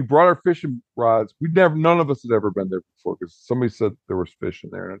 we brought our fishing rods. None of us had ever been there before because somebody said there was fish in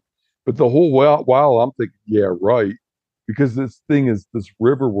there. But the whole while I'm thinking, yeah, right, because this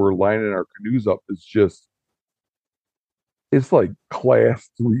river we're lining our canoes up is just, it's like class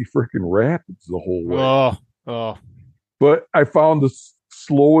 3 freaking rapids the whole way. Oh. But I found the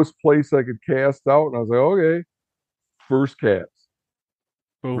slowest place I could cast out, and I was like, okay, first cast,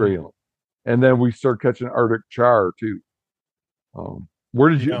 Boom. grayling, and then we start catching Arctic char too.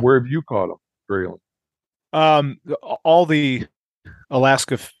 Where have you caught them, grayling? All the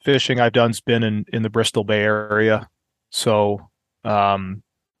Alaska fishing I've done's been in the Bristol Bay area, so kind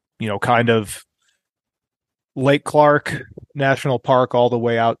of Lake Clark National Park all the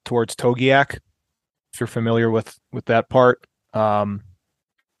way out towards Togiak, if you're familiar with that part.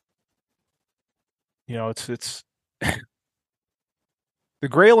 It's the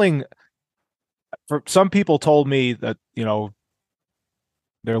grayling. For some people told me that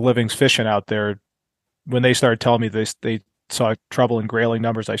their living's fishing out there. When they started telling me they saw trouble in grayling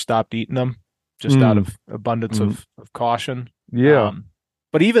numbers, I stopped eating them just out of abundance of caution. Yeah.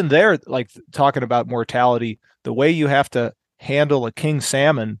 But even there, like talking about mortality, the way you have to handle a king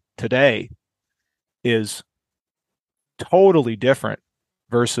salmon today is totally different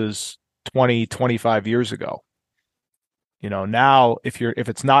versus 20, 25 years ago. Now if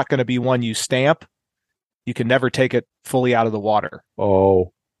it's not going to be one you stamp, you can never take it fully out of the water.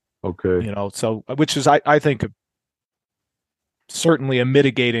 Oh, okay. So which is I think certainly a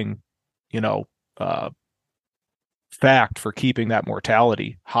mitigating, fact for keeping that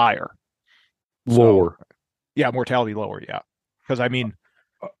mortality higher. Lower. So, yeah, mortality lower, yeah. Because I mean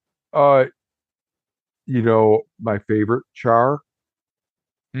my favorite char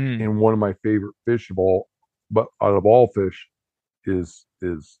and one of my favorite fish out of all fish is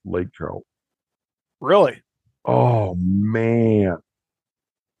lake trout. Really? Oh man,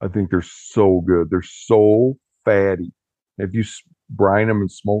 I think they're so good. They're so fatty. If you brine them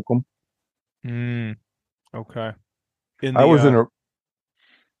and smoke them. Okay. I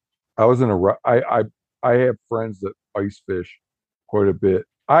have friends that ice fish quite a bit.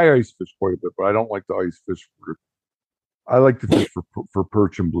 I ice fish quite a bit, but I don't like to ice fish I like to fish for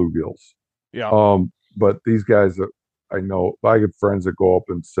perch and bluegills. Yeah. But these guys that I know, I get friends that go up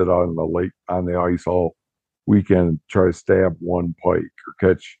and sit out on the lake on the ice all weekend and try to stab one pike or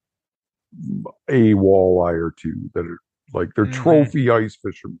catch a walleye or two that are like they're trophy ice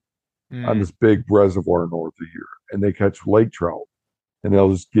fishermen on this big reservoir north of here, and they catch lake trout, and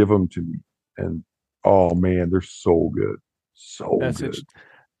they'll just give them to me, and oh man, they're so good, good.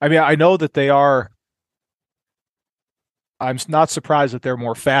 I mean, I know that they are. I'm not surprised that they're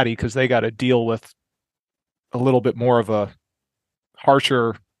more fatty because they got to deal with a little bit more of a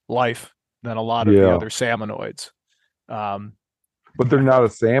harsher life than a lot of the other salmonoids. But they're not a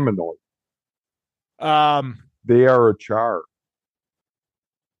salmonoid. They are a char.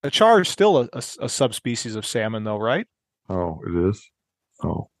 A char is still a subspecies of salmon, though, right? Oh, it is.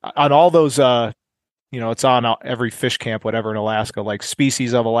 Oh, on all those, it's on every fish camp, whatever in Alaska, like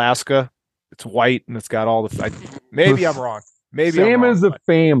Species of Alaska. It's white and it's got all the. Maybe I'm wrong. Maybe salmon is a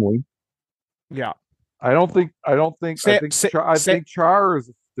family. Yeah, I think char is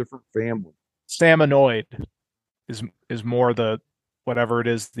a different family. Salmonoid is more the whatever it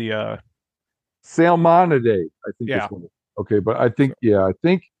is, the Salmonidae, I think. Yeah. Okay, but I think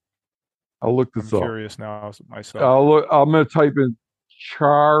I'll look this up. I'm curious now myself. I'm going to type in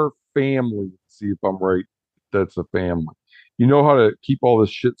char family, see if I'm right. That's a family. You know how to keep all this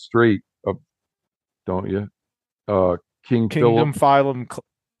shit straight, don't you? Kingdom phylum.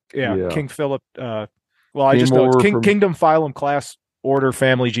 King Philip. Well, I just know it's Kingdom phylum class order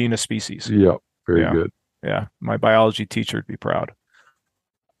family genus species. Yeah, very good. Yeah, my biology teacher would be proud.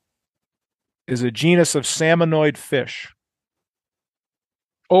 Is a genus of salmonoid fish.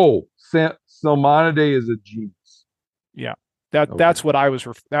 Oh, Salmonidae is a genus. Yeah. Okay. That's what I was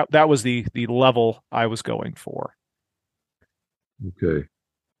that was the level I was going for. Okay.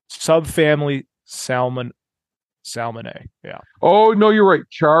 Subfamily Salmonae. Yeah. Oh, no, you're right.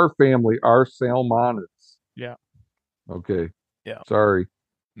 Char family are salmonids. Yeah. Okay. Yeah. Sorry.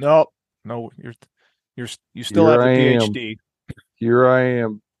 No, no, you still Here have the I am. PhD. Here I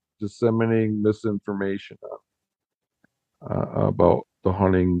am disseminating misinformation about the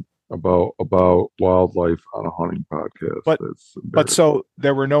hunting, about wildlife on a hunting podcast. But That's but embarrassing. so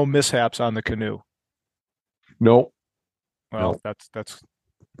there were no mishaps on the canoe. No, Well, no. that's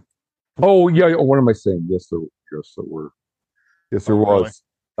Oh, yeah. What am I saying? Yes, there were. Yes, there oh really?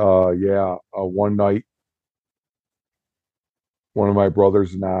 was. Yeah. One night, one of my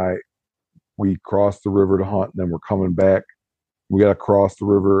brothers and I, we crossed the river to hunt, and then we're coming back. We got to cross the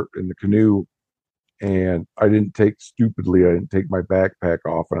river in the canoe, and I didn't take my backpack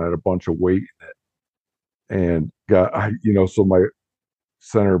off, and I had a bunch of weight in it, and so my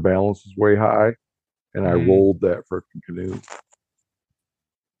center of balance was way high, and I Mm, rolled that freaking canoe,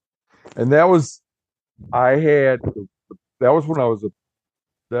 and I had that was when I was a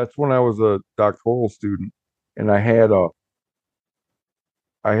that's when I was a doctoral student, and I had a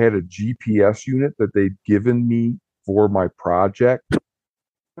GPS unit that they'd given me for my project,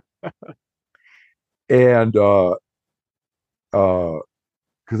 and because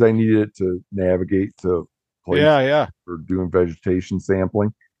I needed it to navigate to places yeah, yeah. for doing vegetation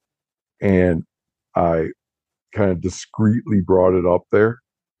sampling, and I kind of discreetly brought it up there,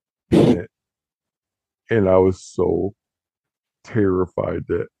 and, and I was so terrified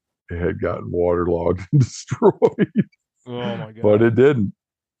that it had gotten waterlogged and destroyed, Oh my but God. it didn't.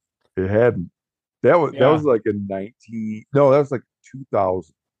 It hadn't. That Yeah. was like a 19. No, that was like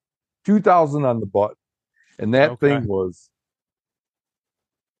 2000. 2000 on the button, and Okay.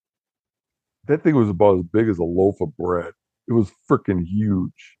 that thing was about as big as a loaf of bread. It was freaking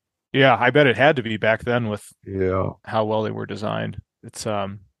huge. Yeah, I bet it had to be back then with Yeah, how well they were designed. It's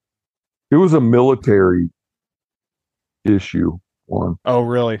it was a military issue one. oh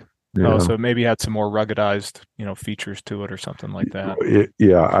really? Oh, Yeah, so maybe it had some more ruggedized, features to it or something like that.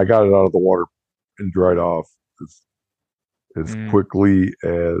 yeah. I got it out of the water and dried off as Mm, quickly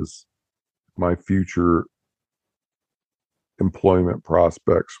as my future employment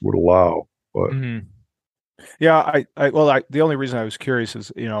prospects would allow. But mhm. Yeah, the only reason I was curious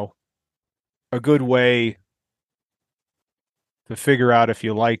is, a good way to figure out if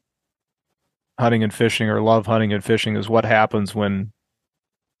you like hunting and fishing or love hunting and fishing is what happens when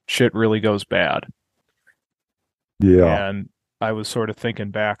shit really goes bad. yeah, And I was sort of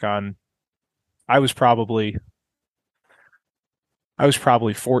thinking back on I was probably I was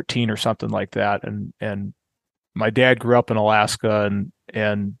probably 14 or something like that, and my dad grew up in Alaska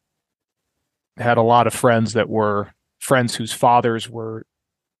and had a lot of friends that were friends whose fathers were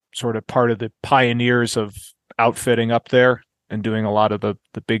sort of part of the pioneers of outfitting up there and doing a lot of the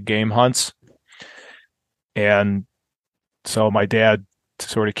big game hunts. And so my dad, to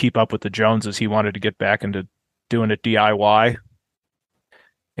sort of keep up with the Joneses, he wanted to get back into doing it DIY.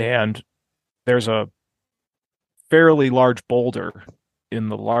 And there's a fairly large boulder in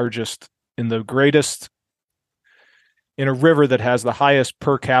the largest, in the greatest, in a river that has the highest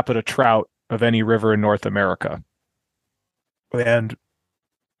per capita trout of any river in North America. And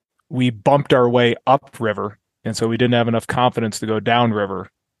we bumped our way upriver. And so we didn't have enough confidence to go downriver.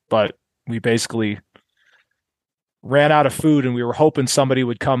 But we basically ran out of food and we were hoping somebody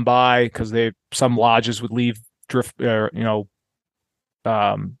would come by because some lodges would leave drift,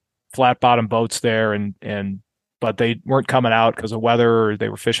 flat bottom boats there but they weren't coming out because of weather or they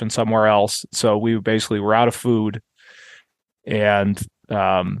were fishing somewhere else. So we basically were out of food. And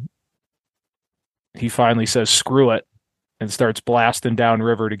he finally says, screw it, and starts blasting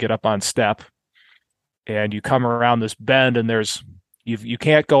downriver to get up on step. And you come around this bend and you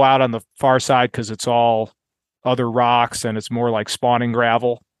can't go out on the far side because it's all other rocks and it's more like spawning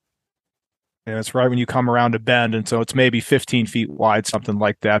gravel. And it's right when you come around a bend. And so it's maybe 15 feet wide, something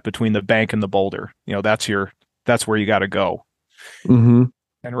like that, between the bank and the boulder. That's where you got to go. hmm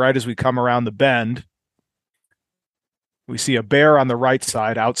And right as we come around the bend, we see a bear on the right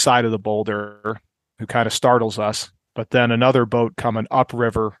side outside of the boulder who kind of startles us. But then another boat coming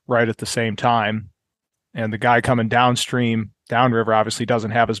upriver right at the same time. And the guy coming downriver, obviously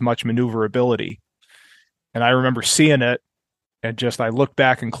doesn't have as much maneuverability. And I remember seeing it and I looked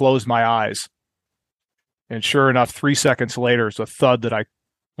back and closed my eyes. And sure enough, 3 seconds later, it's a thud that I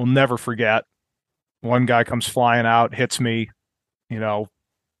will never forget. One guy comes flying out, hits me,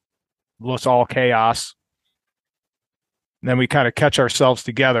 looks all chaos. And then we kind of catch ourselves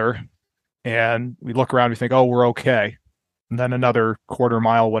together and we look around, we think, oh, we're okay. And then another quarter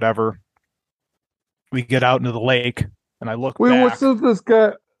mile, whatever, we get out into the lake and I look Wait, back. what's this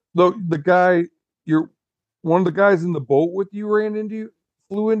guy? The guy, you're one of the guys in the boat with you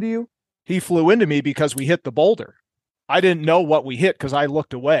flew into you? He flew into me because we hit the boulder. I didn't know what we hit because I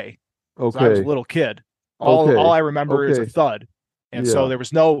looked away. Okay. I was a little kid. All I remember is a Okay. thud. And so there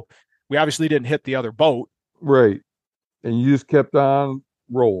was we obviously didn't hit the other boat. Right. And you just kept on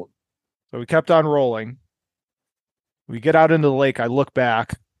rolling. So we kept on rolling. We get out into the lake. I look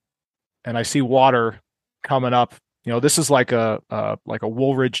back and I see water coming up. This is like a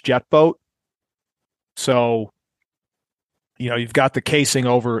Woolridge jet boat. So, you've got the casing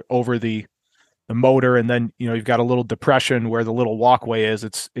over the motor, and then you've got a little depression where the little walkway is.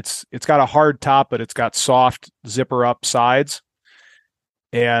 It's got a hard top, but it's got soft zipper up sides,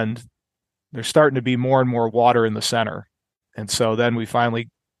 and there's starting to be more and more water in the center. And so then we finally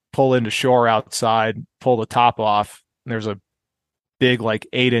pull into shore outside, pull the top off, and there's a big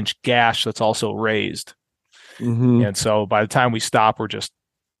 8-inch gash that's also raised. Mm-hmm. And so by the time we stop, we're just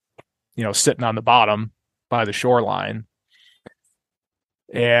sitting on the bottom by the shoreline.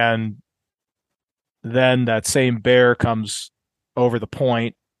 And then that same bear comes over the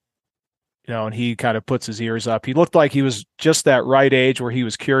point, and he kind of puts his ears up. He looked like he was just that right age where he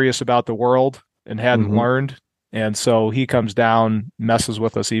was curious about the world and hadn't learned. And so he comes down, messes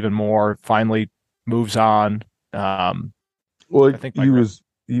with us even more, finally moves on. Well, I think he was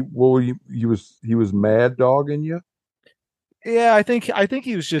mad dogging you. Yeah, I think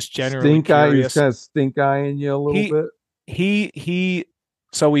he was just generally He curious. was kind of stink eyeing you a little bit.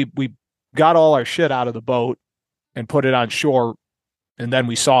 So we got all our shit out of the boat and put it on shore, and then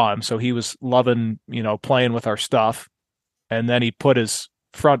we saw him. So he was loving, playing with our stuff. And then he put his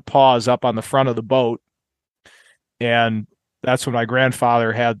front paws up on the front of the boat. And that's when my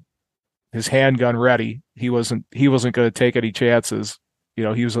grandfather had his handgun ready. He wasn't going to take any chances.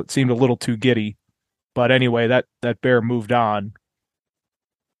 Seemed a little too giddy. But anyway, that bear moved on.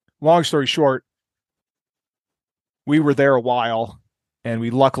 Long story short, we were there a while, and we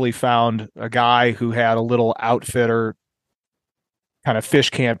luckily found a guy who had a little outfitter kind of fish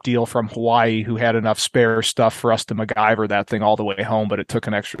camp deal from Hawaii who had enough spare stuff for us to MacGyver that thing all the way home, but it took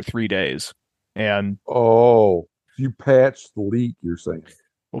an extra 3 days. And you patched the leak, you're saying?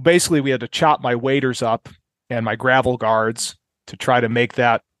 Well, basically we had to chop my waders up and my gravel guards to try to make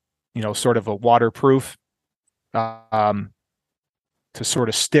that, sort of a waterproof, to sort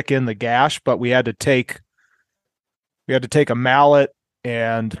of stick in the gash. But we had to take a mallet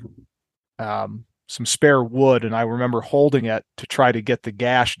and some spare wood, and I remember holding it to try to get the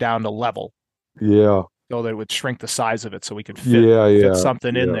gash down to level. Yeah. So that it would shrink the size of it so we could fit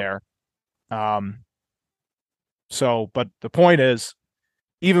something in there. But the point is,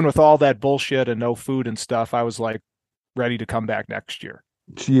 even with all that bullshit and no food and stuff, I was ready to come back next year.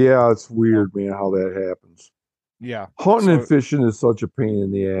 Yeah, it's weird, man, how that happens. Yeah. Hunting and fishing is such a pain in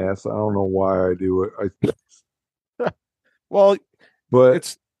the ass. I don't know why I do it. Well,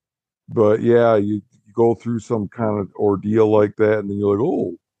 but yeah, you go through some kind of ordeal like that, and then you're like,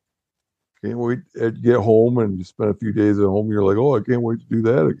 oh, can't wait to get home, and you spend a few days at home. You're like, oh, I can't wait to do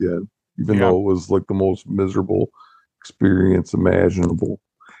that again, even though it was the most miserable experience imaginable.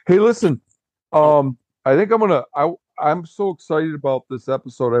 Hey, listen, I think I'm so excited about this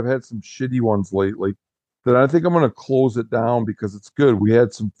episode. I've had some shitty ones lately that I think I'm going to close it down because it's good. We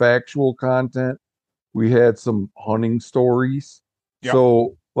had some factual content. We had some hunting stories. Yep.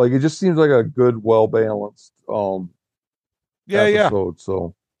 So it just seems like a good, well-balanced episode.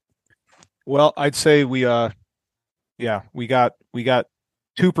 So, well, I'd say we got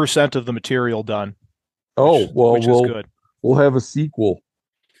 2% of the material done. Which is good. We'll have a sequel.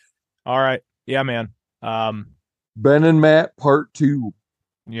 All right. Yeah, man. Ben and Matt Part 2.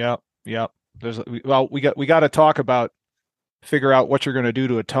 Yep. We got to figure out what you're going to do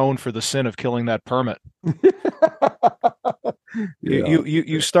to atone for the sin of killing that permit.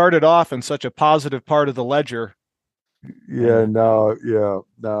 You started off in such a positive part of the ledger. Yeah. Now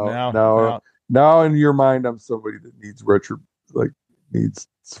in your mind, I'm somebody that needs needs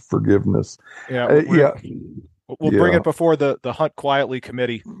forgiveness. Yeah. We'll bring it before the Hunt Quietly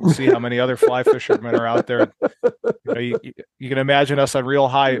committee. We'll see how many other fly fishermen are out there. You can imagine us on real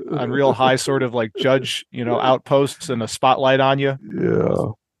high sort of judge, outposts and a spotlight on you.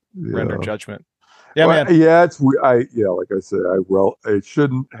 Yeah. Render judgment. Yeah, man. Yeah, it's weird. Like I said, I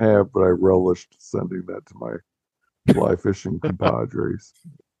shouldn't have, but I relished sending that to my fly fishing compadres.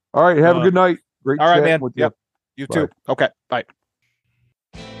 All right, have a good night. Great All right, chatting man. with you. Yep. You too. Okay. Bye.